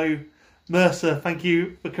week. So, Mercer, thank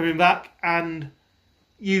you for coming back. And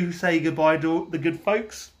you say goodbye to the good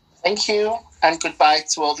folks. Thank you, and goodbye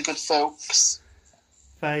to all the good folks.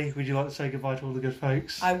 Faye, would you like to say goodbye to all the good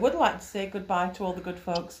folks? I would like to say goodbye to all the good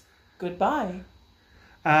folks. Goodbye.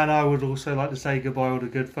 And I would also like to say goodbye to all the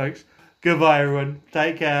good folks. Goodbye, everyone.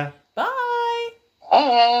 Take care. Bye.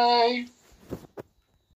 Bye.